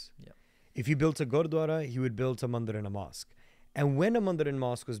mosques. Yeah. If he built a gurdwara, he would build a mandir and a mosque. And when a mandir and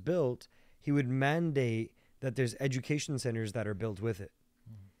mosque was built, he would mandate that there's education centers that are built with it.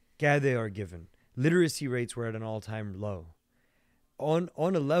 Qa'de are given. Literacy rates were at an all-time low. On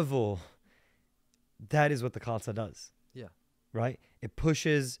a level, that is what the Khalsa does. Yeah. Right? It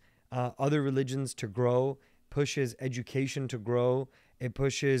pushes other religions to grow, pushes education to grow. It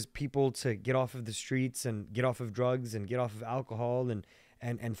pushes people to get off of the streets and get off of drugs and get off of alcohol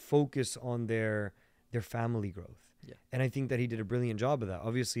and focus on their family growth. Yeah. And I think that he did a brilliant job of that.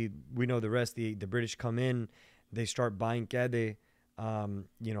 Obviously, we know the rest. The British come in, they start buying Qa'de,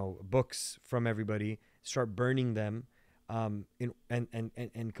 books from everybody, start burning them, and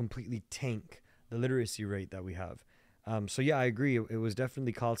completely tank the literacy rate that we have. So yeah, I agree. It was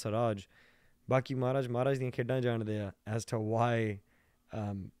definitely Khalsa Raj. Baki Maharaj diyan kheddan jaande as to why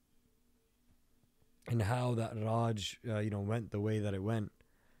and how that Raj went the way that it went.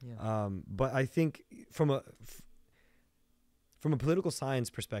 Yeah. But I think from a political science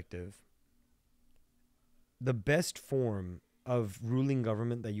perspective, the best form of ruling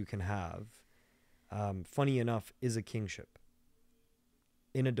government that you can have, funny enough, is a kingship.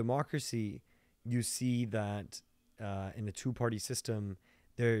 In a democracy, you see that in a two-party system,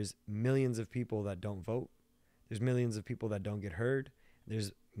 there's millions of people that don't vote. There's millions of people that don't get heard.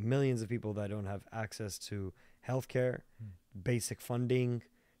 There's millions of people that don't have access to healthcare, basic funding,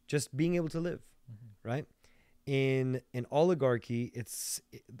 just being able to live, right? In an oligarchy,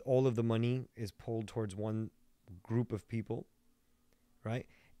 all of the money is pulled towards one group of people, right?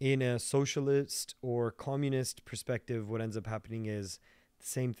 In a socialist or communist perspective, what ends up happening is the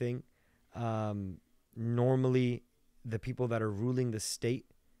same thing. Normally, the people that are ruling the state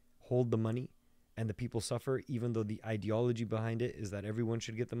hold the money and the people suffer, even though the ideology behind it is that everyone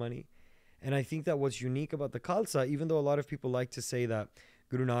should get the money. And I think that what's unique about the Khalsa, even though a lot of people like to say that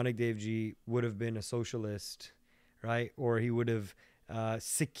Guru Nanak Dev Ji would have been a socialist, right? Or he would have,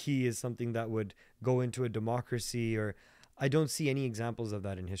 Sikhi is something that would go into a democracy, or I don't see any examples of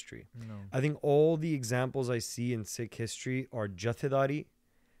that in history. No. I think all the examples I see in Sikh history are Jathedaari,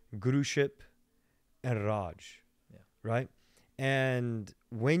 Guruship, and Raj, right? And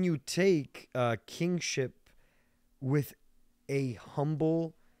when you take kingship with a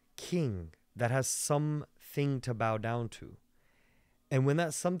humble king that has something to bow down to, and when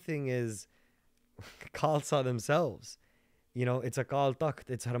that something is Khalsa themselves, it's Akaal Takht,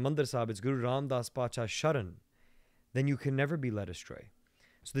 it's Harmandir Sahib, it's Guru Ramdas Pacha Sharan, then you can never be led astray.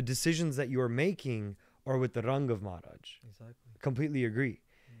 So the decisions that you are making are with the Rang of Maharaj. Exactly. Completely agree.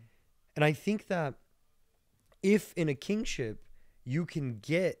 And I think that if in a kingship you can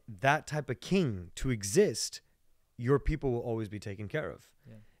get that type of king to exist, your people will always be taken care of.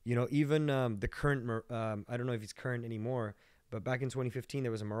 Yeah. Even the current, I don't know if he's current anymore, but back in 2015,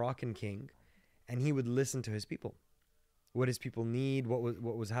 there was a Moroccan king, and he would listen to his people, what his people need,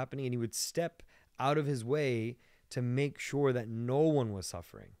 what was happening, and he would step out of his way to make sure that no one was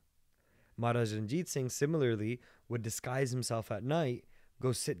suffering. Maharaj Ranjit Singh similarly would disguise himself at night,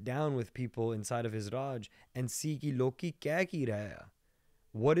 go sit down with people inside of his Raj and see ki loki kya ki raha hai.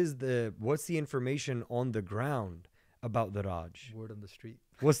 What's the information on the ground about the Raj? Word on the street.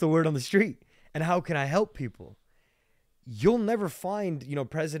 What's the word on the street? And how can I help people? You'll never find,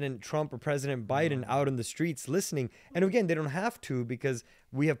 President Trump or President Biden out in the streets listening. And again, they don't have to, because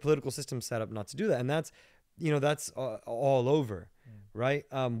we have political systems set up not to do that. And that's all over, right?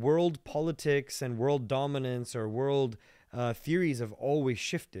 World politics and world dominance or world theories have always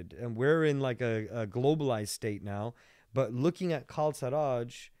shifted. And we're in like a globalized state now. But looking at Khalsa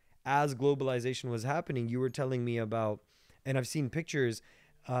Raj, as globalization was happening, you were telling me about, and I've seen pictures,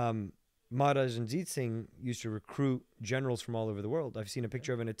 Maharaj Ranjit Singh used to recruit generals from all over the world. I've seen a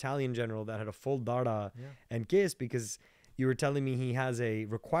picture of an Italian general that had a full dada and case, because you were telling me he has a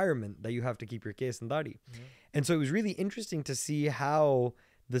requirement that you have to keep your case and dadi. And so it was really interesting to see how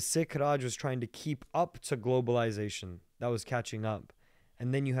the Sikh Raj was trying to keep up to globalization that was catching up.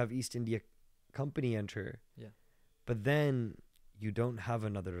 And then you have East India Company enter. Yeah. But then you don't have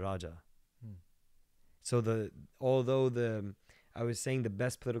another Raja. So although I was saying the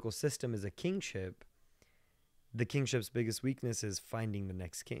best political system is a kingship, the kingship's biggest weakness is finding the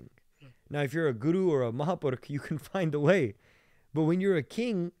next king. Now, if you're a guru or a mahapurkh, you can find a way. But when you're a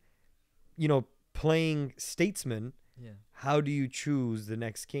king, playing statesman, how do you choose the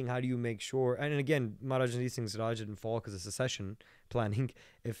next king? How do you make sure? And again, Maharaj Ranjit Singh's Raj didn't fall because of secession planning.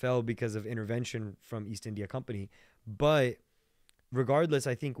 It fell because of intervention from East India Company. But regardless,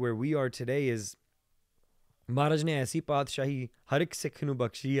 I think where we are today is Maharaj ne aisi padshahi har ek Sikh nu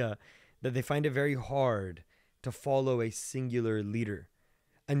bakshiya that they find it very hard to follow a singular leader.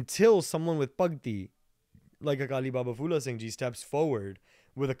 until someone with bhakti, like Akaali Baba Phula Singh ji, steps forward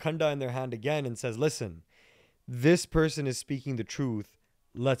with a khanda in their hand again and says, listen, this person is speaking the truth.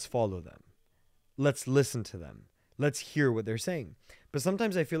 Let's follow them. Let's listen to them. Let's hear what they're saying. But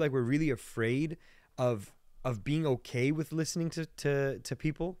sometimes I feel like we're really afraid of being okay with listening to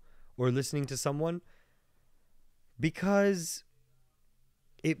people or listening to someone, because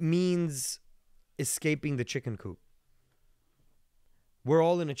it means escaping the chicken coop. We're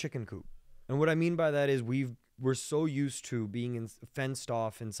all in a chicken coop. And what I mean by that is we're so used to being fenced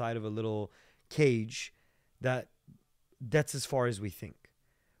off inside of a little cage that's as far as we think.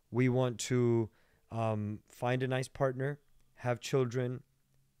 We want to find a nice partner, have children,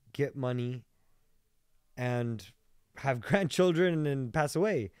 get money, and have grandchildren and pass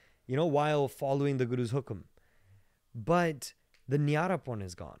away, while following the Guru's hukum. But the nyarapon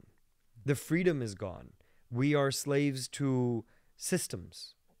is gone. The freedom is gone. We are slaves to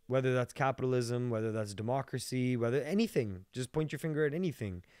systems, whether that's capitalism, whether that's democracy, whether anything. Just point your finger at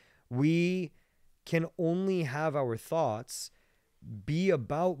anything. We can only have our thoughts be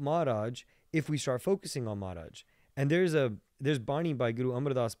about Maharaj if we start focusing on Maharaj. And there's Bani by Guru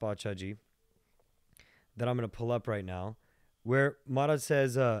Amardas Pacha Ji that I'm going to pull up right now, where Maharaj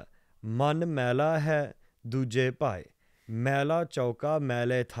says, Man mela hai duje pai, mela chauka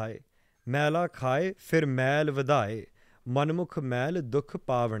mele thai, mela khai fir mel vadai, manmukh mel dukh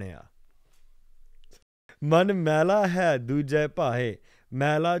pavanaya. Man mela hai duje pai,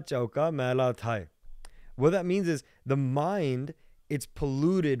 mela chauka mela thai. What that means is the mind, it's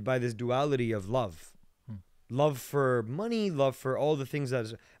polluted by this duality of love. Love for money, love for all the things that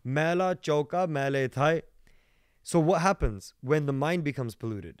is mela chauka mele thai. So what happens when the mind becomes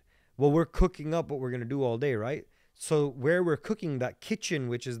polluted? Well, we're cooking up what we're going to do all day, right? So where we're cooking, that kitchen,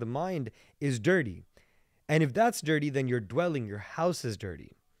 which is the mind, is dirty. And if that's dirty, then your dwelling, your house is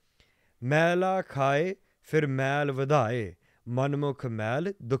dirty. Mela khai fir mel vadai, manmukh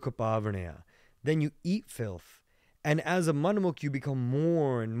mel dukh pavanaya. Then you eat filth. And as a manmukh, you become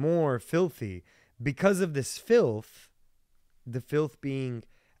more and more filthy. Because of this filth, the filth being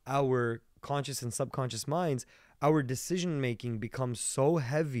our conscious and subconscious minds, our decision making becomes so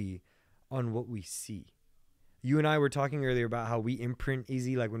heavy on what we see. You and I were talking earlier about how we imprint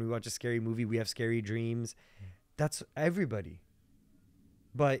easy. Like when we watch a scary movie, we have scary dreams. That's everybody.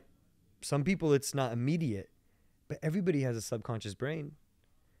 But some people, it's not immediate. But everybody has a subconscious brain.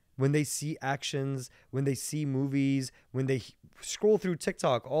 When they see actions, when they see movies, when they scroll through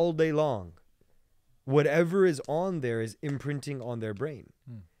TikTok all day long, whatever is on there is imprinting on their brain.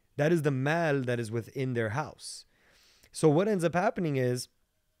 That is the mal that is within their house. So what ends up happening is,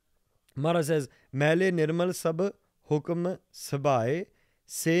 Maharaj says, Mele nirmal sab hukum sabaye,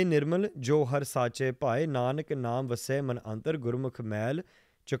 se nirmal jo har sache paye, nanak naam vase man antar gurmukh mel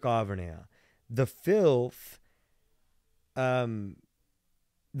chukavanaya. The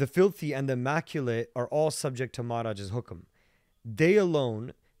filthy and the immaculate are all subject to Maharaj's hukum. They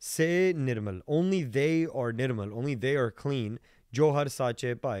alone, se nirmal, only they are nirmal, only they are clean, jo har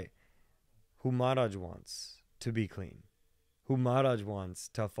sache paye, who Maharaj wants to be clean, who Maharaj wants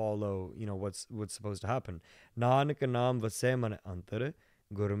to follow, what's supposed to happen. Nanak naam vase man antar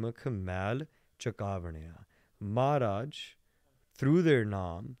gurmukh mal chukavanaya. Maharaj, through their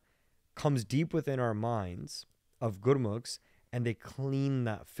naam, comes deep within our minds of gurmukhs, and they clean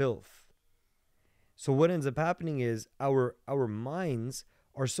that filth. So what ends up happening is our minds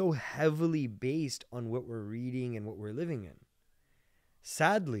are so heavily based on what we're reading and what we're living in.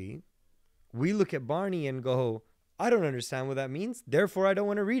 Sadly, we look at Barney and go, I don't understand what that means, therefore I don't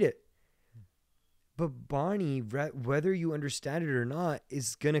want to read it. But Barney, whether you understand it or not,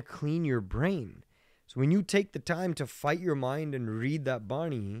 is going to clean your brain. So when you take the time to fight your mind and read that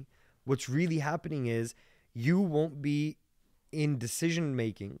Barney, what's really happening is you won't be in decision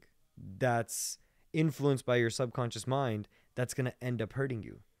making that's influenced by your subconscious mind that's going to end up hurting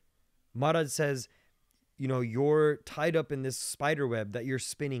you. Maharaj says, you're tied up in this spider web that you're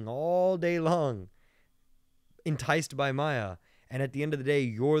spinning all day long, enticed by Maya. And at the end of the day,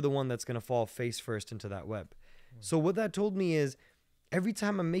 you're the one that's going to fall face first into that web. So what that told me is every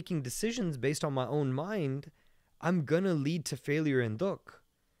time I'm making decisions based on my own mind, I'm going to lead to failure and dukh.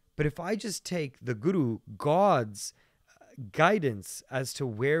 But if I just take the Guru, God's guidance as to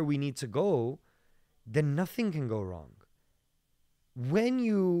where we need to go, then nothing can go wrong. When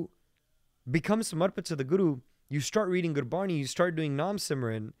you become samarpit to the Guru, you start reading Gurbani, you start doing Nam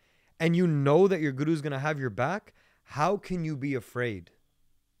Simran, and you know that your Guru is going to have your back, how can you be afraid?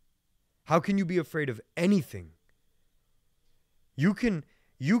 How can you be afraid of anything? You can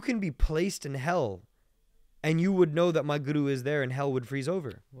be placed in hell and you would know that my Guru is there and hell would freeze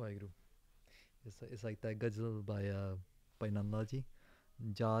over. Waheguru. It's like that ghazal by Nandaji.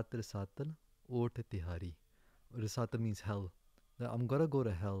 Jat Rasatal Ot Tihari. Rasatal means hell. That I'm gonna go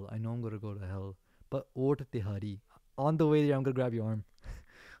to hell. I know I'm gonna go to hell. But Ot Tihari. On the way there, I'm gonna grab your arm.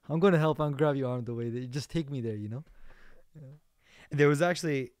 I'm gonna help. I'm gonna grab your arm on the way there. Just take me there, you know? Yeah. There was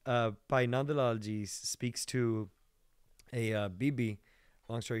actually, Bhai Nandalal ji speaks to a Bibi,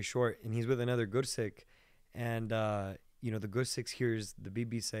 long story short, and he's with another Gursikh. And, the Gursikhs hears the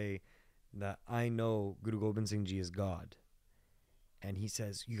Bibi say that I know Guru Gobind Singh ji is God. And he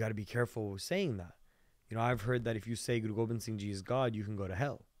says, you got to be careful with saying that. I've heard that if you say Guru Gobind Singh ji is God, you can go to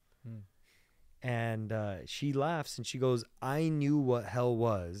hell. And she laughs and she goes, I knew what hell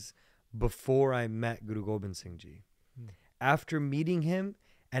was before I met Guru Gobind Singh ji. After meeting him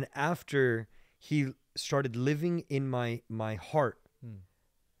and after he started living in my heart,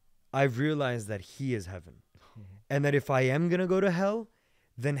 I've realized that he is heaven. And that if I am going to go to hell,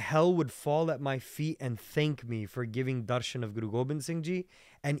 then hell would fall at my feet and thank me for giving darshan of Guru Gobind Singh ji,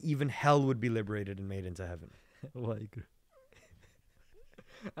 and even hell would be liberated and made into heaven.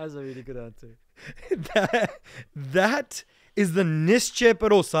 That's a really good answer. that is the nischay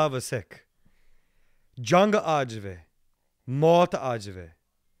bharosa of a Sikh. Jang aa jave, maut aa jave,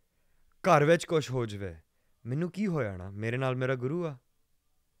 ghar vich kuch ho jave, mainu ki hoya na, mere naal mera Guru a.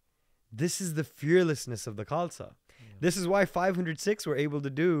 This is the fearlessness of the Khalsa. This is why 506 were able to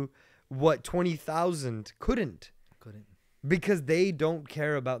do what 20,000 couldn't. Because they don't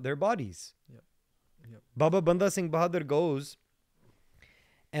care about their bodies. Baba Banda Singh Bahadur goes,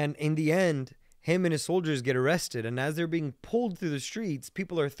 and in the end, him and his soldiers get arrested. And as they're being pulled through the streets,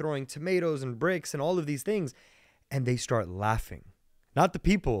 people are throwing tomatoes and bricks and all of these things. And they start laughing. Not the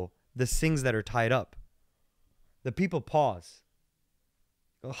people, the Singhs that are tied up. The people pause.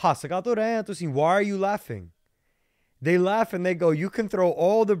 Why are you laughing? They laugh and they go, you can throw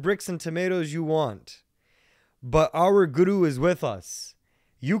all the bricks and tomatoes you want, but our Guru is with us.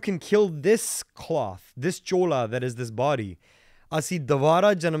 You can kill this cloth, this chola that is this body. Asi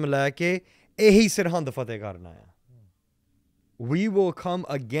dawara janam leke ehi sirhand fateh karna hai. We will come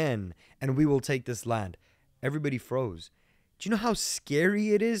again and we will take this land. Everybody froze. Do you know how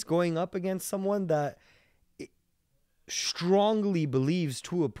scary it is going up against someone that strongly believes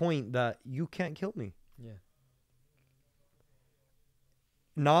to a point that you can't kill me? Yeah.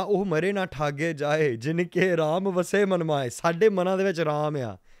 ਨਾ ਉਹ ਮਰੇ ਨਾ ਠਾਗੇ ਜਾਏ ਜਿਨ ਕੇ ਰਾਮ ਵਸੇ ਮਨ ਮਾਏ ਸਾਡੇ ਮਨਾਂ ਦੇ ਵਿੱਚ ਰਾਮ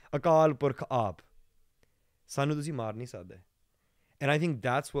ਆ ਅਕਾਲ ਪੁਰਖ ਆਪ ਸਾਨੂੰ ਤੁਸੀਂ ਮਾਰ ਨਹੀਂ ਸਕਦੇ. And I think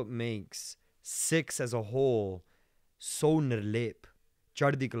that's what makes Sikhs as a whole so nirlep,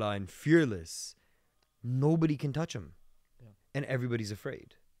 chardhi kala and fearless. Nobody can touch them. And everybody's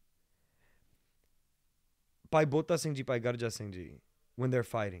afraid. Bhai Bota Singh ji, Bhai Garja Singh ji, when they're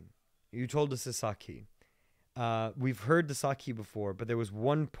fighting, you told us the Sakhi. We've heard the Sakhi before, but there was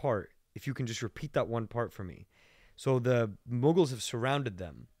one part, if you can just repeat that one part for me. So the Mughals have surrounded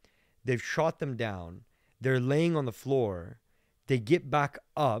them. They've shot them down. They're laying on the floor. They get back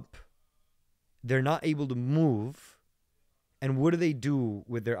up. They're not able to move. And what do they do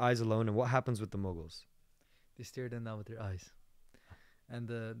with their eyes alone? And what happens with the Mughals? They stare them down with their eyes. And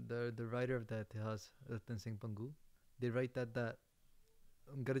the writer of that Itihas, Ratan Singh Pangu, they write that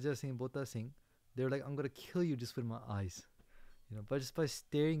Garja Singh, Bota Singh, they're like, I'm going to kill you just with my eyes. But just by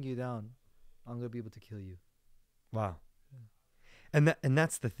staring you down, I'm going to be able to kill you. Wow. Yeah. And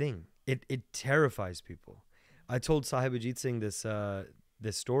that's the thing. It terrifies people. I told Sahib Ajit Singh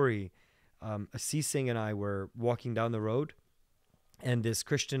this story. Assis Singh and I were walking down the road, and this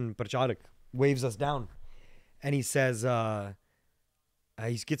Christian pracharak waves us down. And he says,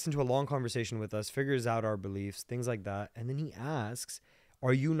 he gets into a long conversation with us, figures out our beliefs, things like that. And then he asks,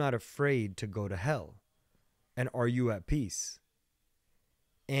 are you not afraid to go to hell? And are you at peace?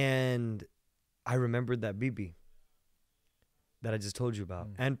 And I remembered that Bibi that I just told you about,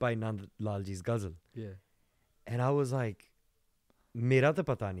 and by Nand Lalji's ghazal. Yeah. And I was like, Mera ta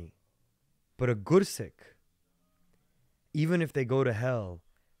pata nahi. But a Gursikh, even if they go to hell,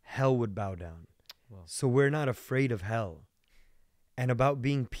 hell would bow down. Wow. So we're not afraid of hell. And about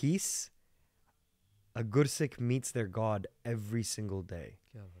being peace, a Gursikh meets their God every single day.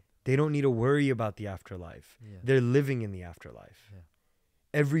 They don't need to worry about the afterlife. Yeah. They're living in the afterlife. Yeah.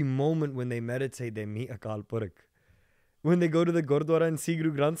 Every moment when they meditate, they meet Akal Purakh. When they go to the Gurdwara and see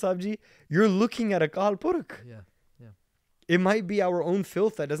Guru Granth Sahib Ji, you're looking at Akal Purakh. Yeah. Yeah. It might be our own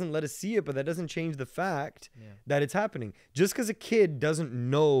filth that doesn't let us see it, but that doesn't change the fact that it's happening. Just because a kid doesn't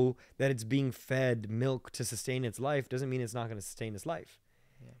know that it's being fed milk to sustain its life doesn't mean it's not going to sustain its life.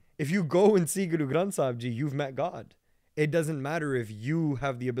 Yeah. If you go and see Guru Granth Sahib Ji, you've met God. It doesn't matter if you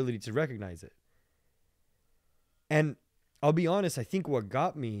have the ability to recognize it. And I'll be honest, I think what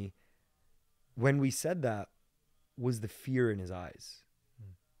got me when we said that was the fear in his eyes.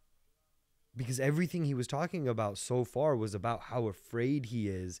 Because everything he was talking about so far was about how afraid he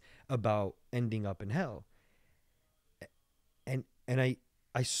is about ending up in hell. And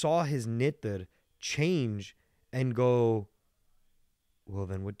I saw his nitr change and go, well,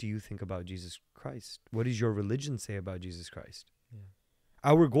 then what do you think about Jesus Christ? What does your religion say about Jesus Christ? Yeah.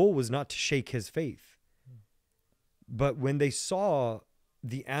 Our goal was not to shake his faith. But when they saw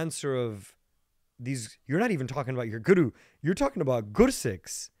the answer of these, you're not even talking about your guru, you're talking about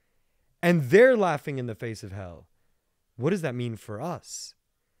Gursikhs, and they're laughing in the face of hell. What does that mean for us?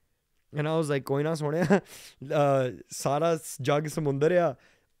 And I was like, koi na sone, sara jag samundar ya.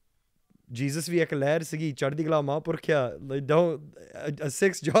 Jesus vi ek lehr sigi, chardi kala mahapurkhya. Like, don't, a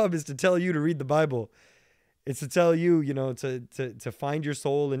Sikh's job is to tell you to read the Bible. It's to tell you, you know, to find your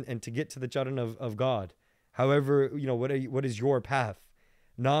soul and to get to the charan of God. However, you know, what is your path?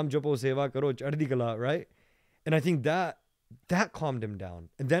 Naam japo seva karo chardi kala, right? And I think that calmed him down.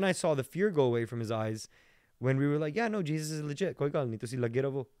 And then I saw the fear go away from his eyes when we were like, yeah, no, Jesus is legit. Koi gal nahi, tusi lage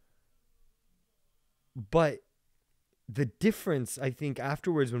ravo. But the difference, I think,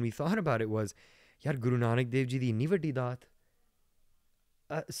 afterwards when we thought about it was, yaar, Guru Nanak Dev Ji di inni vadi daat.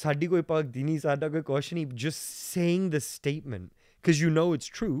 Sadi koi pag dini, sada koi kush nahi. Just saying the statement, because you know it's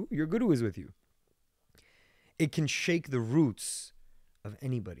true, your Guru is with you. It can shake the roots of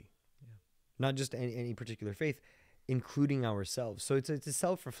anybody. Yeah. Not just any particular faith, including ourselves. So it's a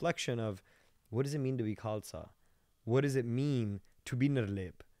self-reflection of, what does it mean to be Khalsa? What does it mean to be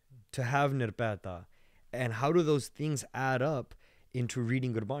Nirlep? To have Nirpata? And how do those things add up into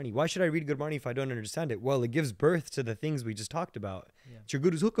reading Gurbani? Why should I read Gurbani if I don't understand it? Well, it gives birth to the things we just talked about. Yeah. It's your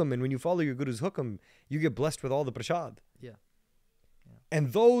Guru's hukum, and when you follow your Guru's hukum, you get blessed with all the prashad. Yeah.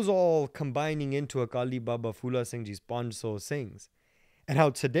 And those all combining into Akaali Baba Phula Singh Ji's 500 Singhs. And how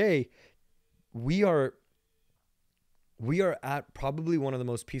today we are at probably one of the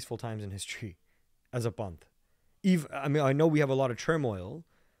most peaceful times in history as a Panth. I mean, I know we have a lot of turmoil,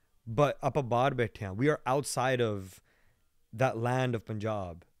 but apa baar baithe hain. We are outside of that land of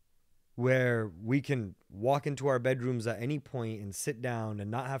Punjab where we can walk into our bedrooms at any point and sit down and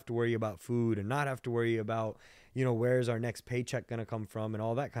not have to worry about food and not have to worry about, you know, where's our next paycheck going to come from and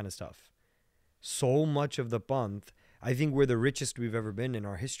all that kind of stuff. So much of the Panth, I think we're the richest we've ever been in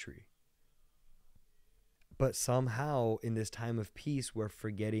our history. But somehow in this time of peace, we're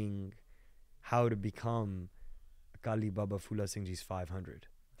forgetting how to become Akaali Baba Phula Singh Ji's 500.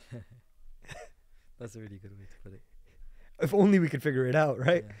 That's a really good way to put it. If only we could figure it out,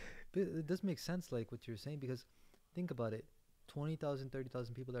 right? Yeah. But it does make sense, like what you're saying, because think about it. 20,000,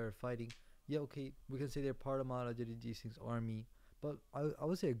 30,000 people that are fighting. Yeah, okay, we can say they're part of Maharaja Ranjit Singh's army. But I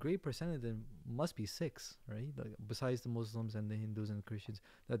would say a great percentage of them must be Sikhs, right? Like, besides the Muslims and the Hindus and the Christians,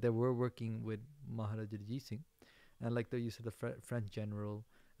 that they were working with Maharaja Ranjit Singh. And like you said, the French general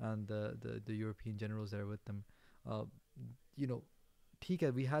and the European generals that are with them. You know,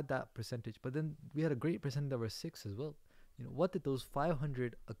 we had that percentage. But then we had a great percentage that were Sikhs as well. You know, what did those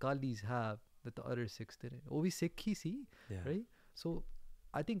 500 Akalis have that the other Sikhs didn't? Oh, we Sikh hi si, right? So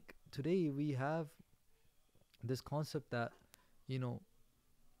I think today we have this concept that, you know,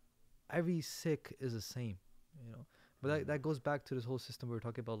 every Sikh is the same, you know. But that goes back to this whole system we were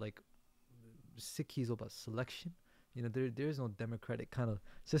talking about, like Sikhi is about selection. You know, there is no democratic kind of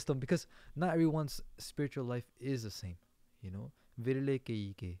system because not everyone's spiritual life is the same, you know. Virle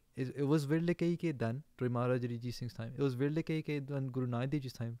kei ke. It was Virle kei ke then during Maharaja Ranjit Singh's time. It was Virle kei ke when Guru Nanak Dev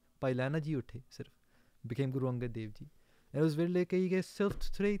Ji's time. Pailana ji uthe, sirf. Became Guru Angad Dev Ji. And it was Virle kei ke self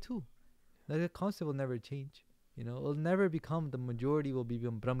today too. Like, the concept will never change. You know, it will never become the majority will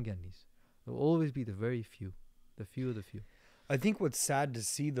become Brahmgyanis. It will always be the very few. The few of the few. I think what's sad to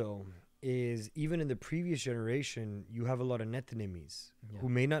see though is even in the previous generation, you have a lot of Netanimis who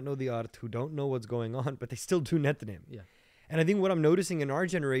may not know the art, who don't know what's going on, but they still do Netanim. Yeah. And I think what I'm noticing in our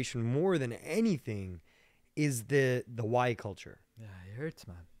generation more than anything is the why culture. Yeah, it hurts,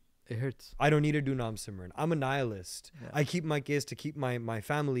 man. It hurts. I don't need to do Nam Simran. I'm a nihilist. Yeah. I keep my kids to keep my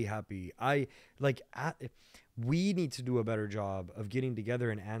family happy. We need to do a better job of getting together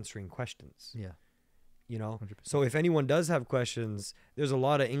and answering questions. Yeah. You know? 100%. So if anyone does have questions, there's a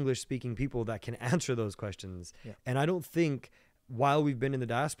lot of English-speaking people that can answer those questions. Yeah. And I don't think while we've been in the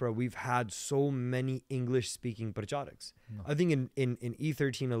diaspora, we've had so many English-speaking prachariks. No. I think in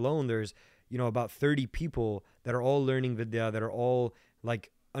E13 alone, there's, you know, about 30 people that are all learning Vidya, that are all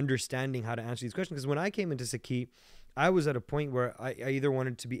like understanding how to answer these questions. Because when I came into Sikhi, I was at a point where I either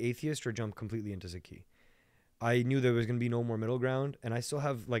wanted to be atheist or jump completely into Sikhi. I knew there was going to be no more middle ground. And I still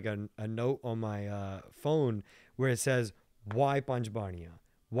have like a note on my phone where it says, why Panch Baniya?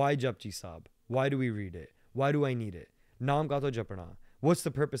 Why Japji Sahib? Why do we read it? Why do I need it? Naam Gato Japana. What's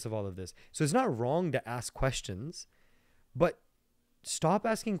the purpose of all of this? So it's not wrong to ask questions, but stop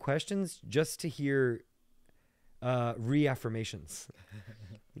asking questions just to hear reaffirmations.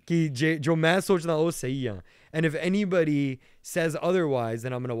 कि जो मैं सोचना वो सही है. And if anybody says otherwise,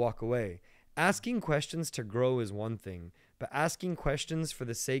 then I'm going to walk away. Asking questions to grow is one thing, but asking questions for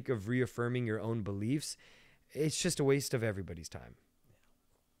the sake of reaffirming your own beliefs, it's just a waste of everybody's time.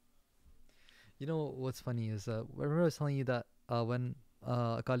 You know what's funny is remember I was telling you that when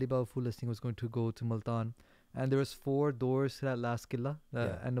Akaali Baba Phula Singh was going to go to Multan, and there was 4 doors to that last qilla,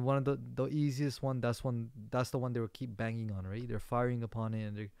 and one of the easiest one, that's the one they were keep banging on, right? They're firing upon it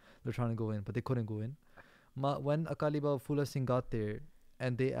and they're trying to go in, but they couldn't go in. When Akaali Baba Phula Singh got there,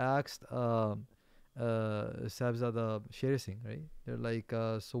 and they asked Sahibzada Sher Singh, right? They're like,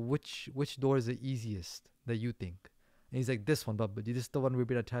 so which door is the easiest that you think? And he's like, this one, Babaji. This is the one we've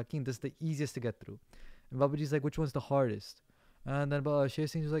been attacking. This is the easiest to get through. And Babaji's like, which one's the hardest? And then Sher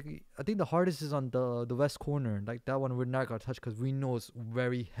Singh was like, I think the hardest is on the west corner. Like that one we're not going to touch because we know it's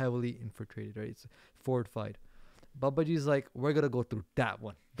very heavily infiltrated, right? It's fortified. Babaji's like, we're going to go through that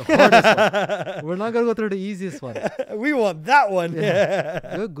one. The hardest one. We're not going to go through the easiest one. We want that one.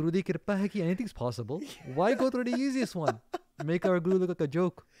 Yeah. Guru di kirpa hai ki anything's possible. Why go through the easiest one? Make our Guru look like a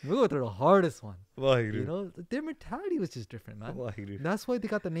joke. We'll go through the hardest one. You know, their mentality was just different, man. That's why they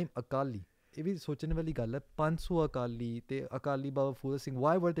got the name Akali. If you sochne wali gal hai, 500 Akali, te Akaali Baba Phula Singh,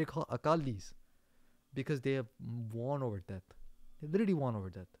 why were they called Akalis? Because they have won over death. They literally won over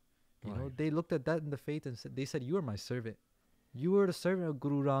death. You know, they looked at that in the faith and said, they said, you are my servant. You are the servant of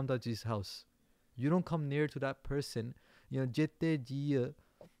Guru Ramdas Ji's house. You don't come near to that person. You know, jete jiya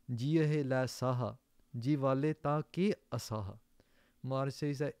he la saha, ji wale ta ke asaha. Maharaj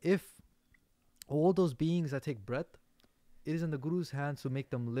says that if all those beings that take breath, it is in the Guru's hands to make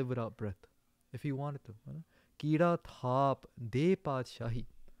them live without breath, if he wanted to. Kira thap de padshahi.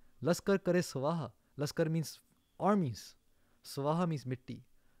 Laskar kare swaha. Laskar means armies. Swaha means mitti.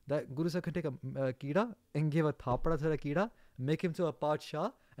 That Guru Sahib can take a kida and give a thappada to the kida, make him to a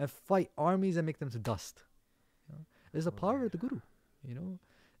padshah, and fight armies and make them to dust. You know? There's the power of the Guru. You know,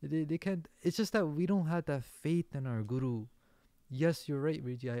 they can't. It's just that we don't have that faith in our Guru. Yes, you're right,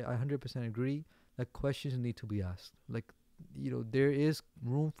 Riji. I 100% agree that questions need to be asked. Like, you know, there is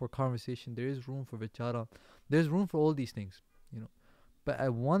room for conversation. There is room for vichara. There's room for all these things. You know, but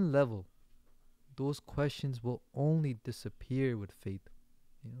at one level, those questions will only disappear with faith.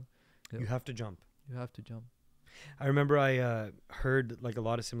 You know, you have to jump. You have to jump. I remember I heard like a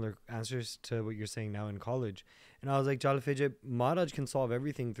lot of similar answers to what you're saying now in college, and I was like, Jalafeje, Maharaj can solve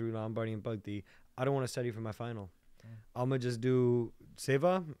everything through Nambari and Bhakti. I don't want to study for my final. I'm gonna just do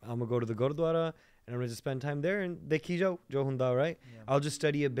seva. I'm gonna go to the Gurdwara and I'm gonna just spend time there and dekhi jo hunda, right? Yeah. I'll just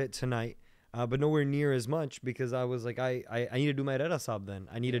study a bit tonight, but nowhere near as much because I was like, I need to do my Rera Sahib then.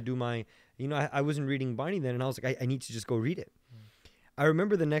 I need to do my, you know, I wasn't reading Bani then, and I was like, I need to just go read it. I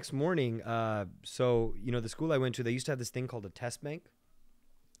remember the next morning, so, you know, the school I went to, they used to have this thing called a test bank.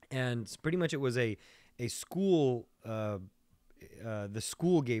 And pretty much it was a school, the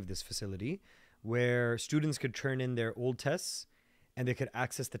school gave this facility where students could turn in their old tests and they could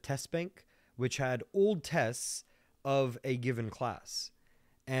access the test bank, which had old tests of a given class.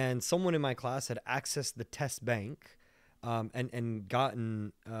 And someone in my class had accessed the test bank and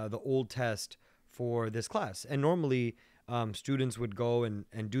gotten the old test for this class. And normally students would go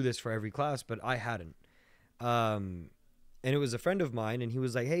and do this for every class, but I hadn't. And it was a friend of mine, and he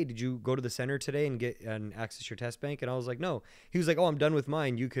was like, hey, did you go to the center today and access your test bank? And I was like, no. He was like, oh, I'm done with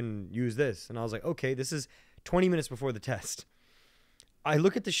mine. You can use this. And I was like, okay, this is 20 minutes before the test. I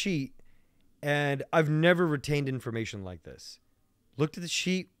look at the sheet, and I've never retained information like this. Looked at the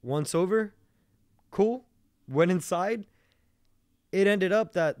sheet once over. Cool. Went inside. It ended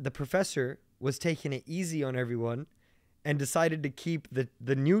up that the professor was taking it easy on everyone and decided to keep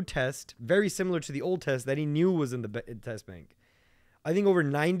the new test very similar to the old test that he knew was in the test bank. I think over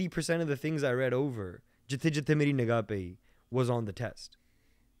 90% of the things I read over, Jathe meri nigah pe was on the test.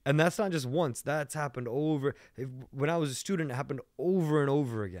 And that's not just once. That's happened over. When I was a student, it happened over and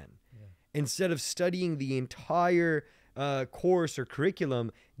over again. Yeah. Instead of studying the entire course or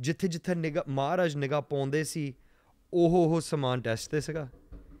curriculum, Jathe nigah Maharaj nigah paunde si, oho saman test te saga.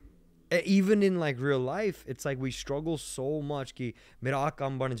 Even in like real life, it's like we struggle so much ki mera aa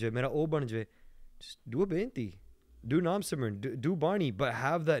kaam ban jaye, mera o ban jaye. Just do a benti, do naam simran, do bani, but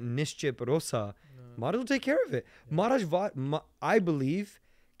have that nishchit bharosa. Maharaj will take care of it. Yeah. Maharaj, I believe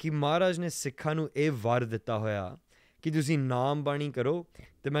ਕਿ ਮਹਾਰਾਜ ਨੇ ਸਿੱਖਾਂ ਨੂੰ ਇਹ ਵਰ ਦਿੱਤਾ ਹੋਇਆ ਕਿ ਤੁਸੀਂ ਨਾਮ ਬਾਣੀ ਕਰੋ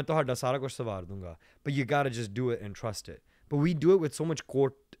ਤੇ ਮੈਂ ਤੁਹਾਡਾ ਸਾਰਾ ਕੁਝ ਸਵਾਰ ਦੂੰਗਾ, but you gotta just do it and trust it. But we do it with so much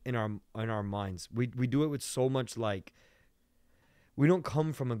court in our minds. We do it with so much, like, we don't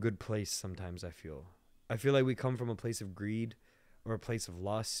come from a good place sometimes. I feel like we come from a place of greed or a place of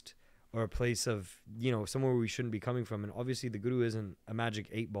lust or a place of, you know, somewhere we shouldn't be coming from. And obviously the guru isn't a magic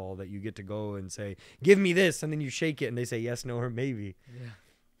 8 ball that you get to go and say, give me this, and then you shake it and they say yes, no, or maybe. Yeah.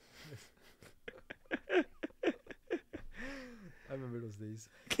 I remember those days.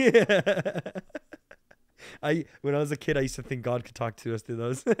 When I was a kid, I used to think God could talk to us through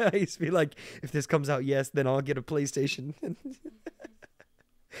those. I used to be like, if this comes out yes, then I'll get a PlayStation.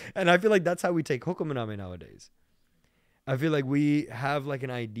 And I feel like that's how we take hukumaname nowadays. I feel like we have like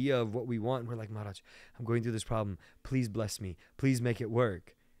an idea of what we want. We're like, Maharaj, I'm going through this problem. Please bless me. Please make it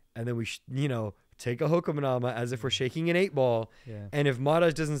work. And then we, you know, take a hukumanama as if we're shaking an 8 ball. Yeah. And if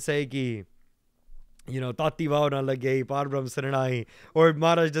Maharaj doesn't say ki, you know, tati vao na lage, parbrahm saranai, or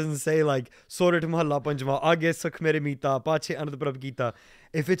Maharaj doesn't say like, sorat mahalla panjma, aage sukh mere meeta, pache anand prabh kita.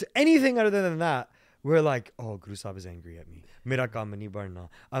 If it's anything other than that, we're like, oh, Guru Sahib is angry at me. Mera kaam nahi barna.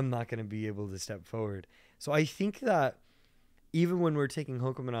 I'm not going to be able to step forward. So I think that even when we're taking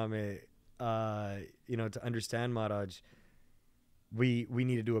hukumaname, you know, to understand Maharaj, we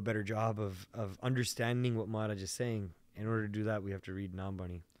need to do a better job of understanding what Maharaj is saying. In order to do that, we have to read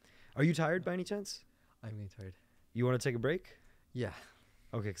Nambani. Are you tired by any chance? I'm really tired. You want to take a break? Yeah.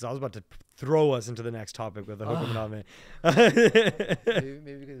 Okay, because I was about to throw us into the next topic with the hukumaname.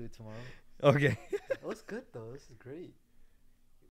 Maybe we can do it tomorrow. Okay. That was good though. This is great.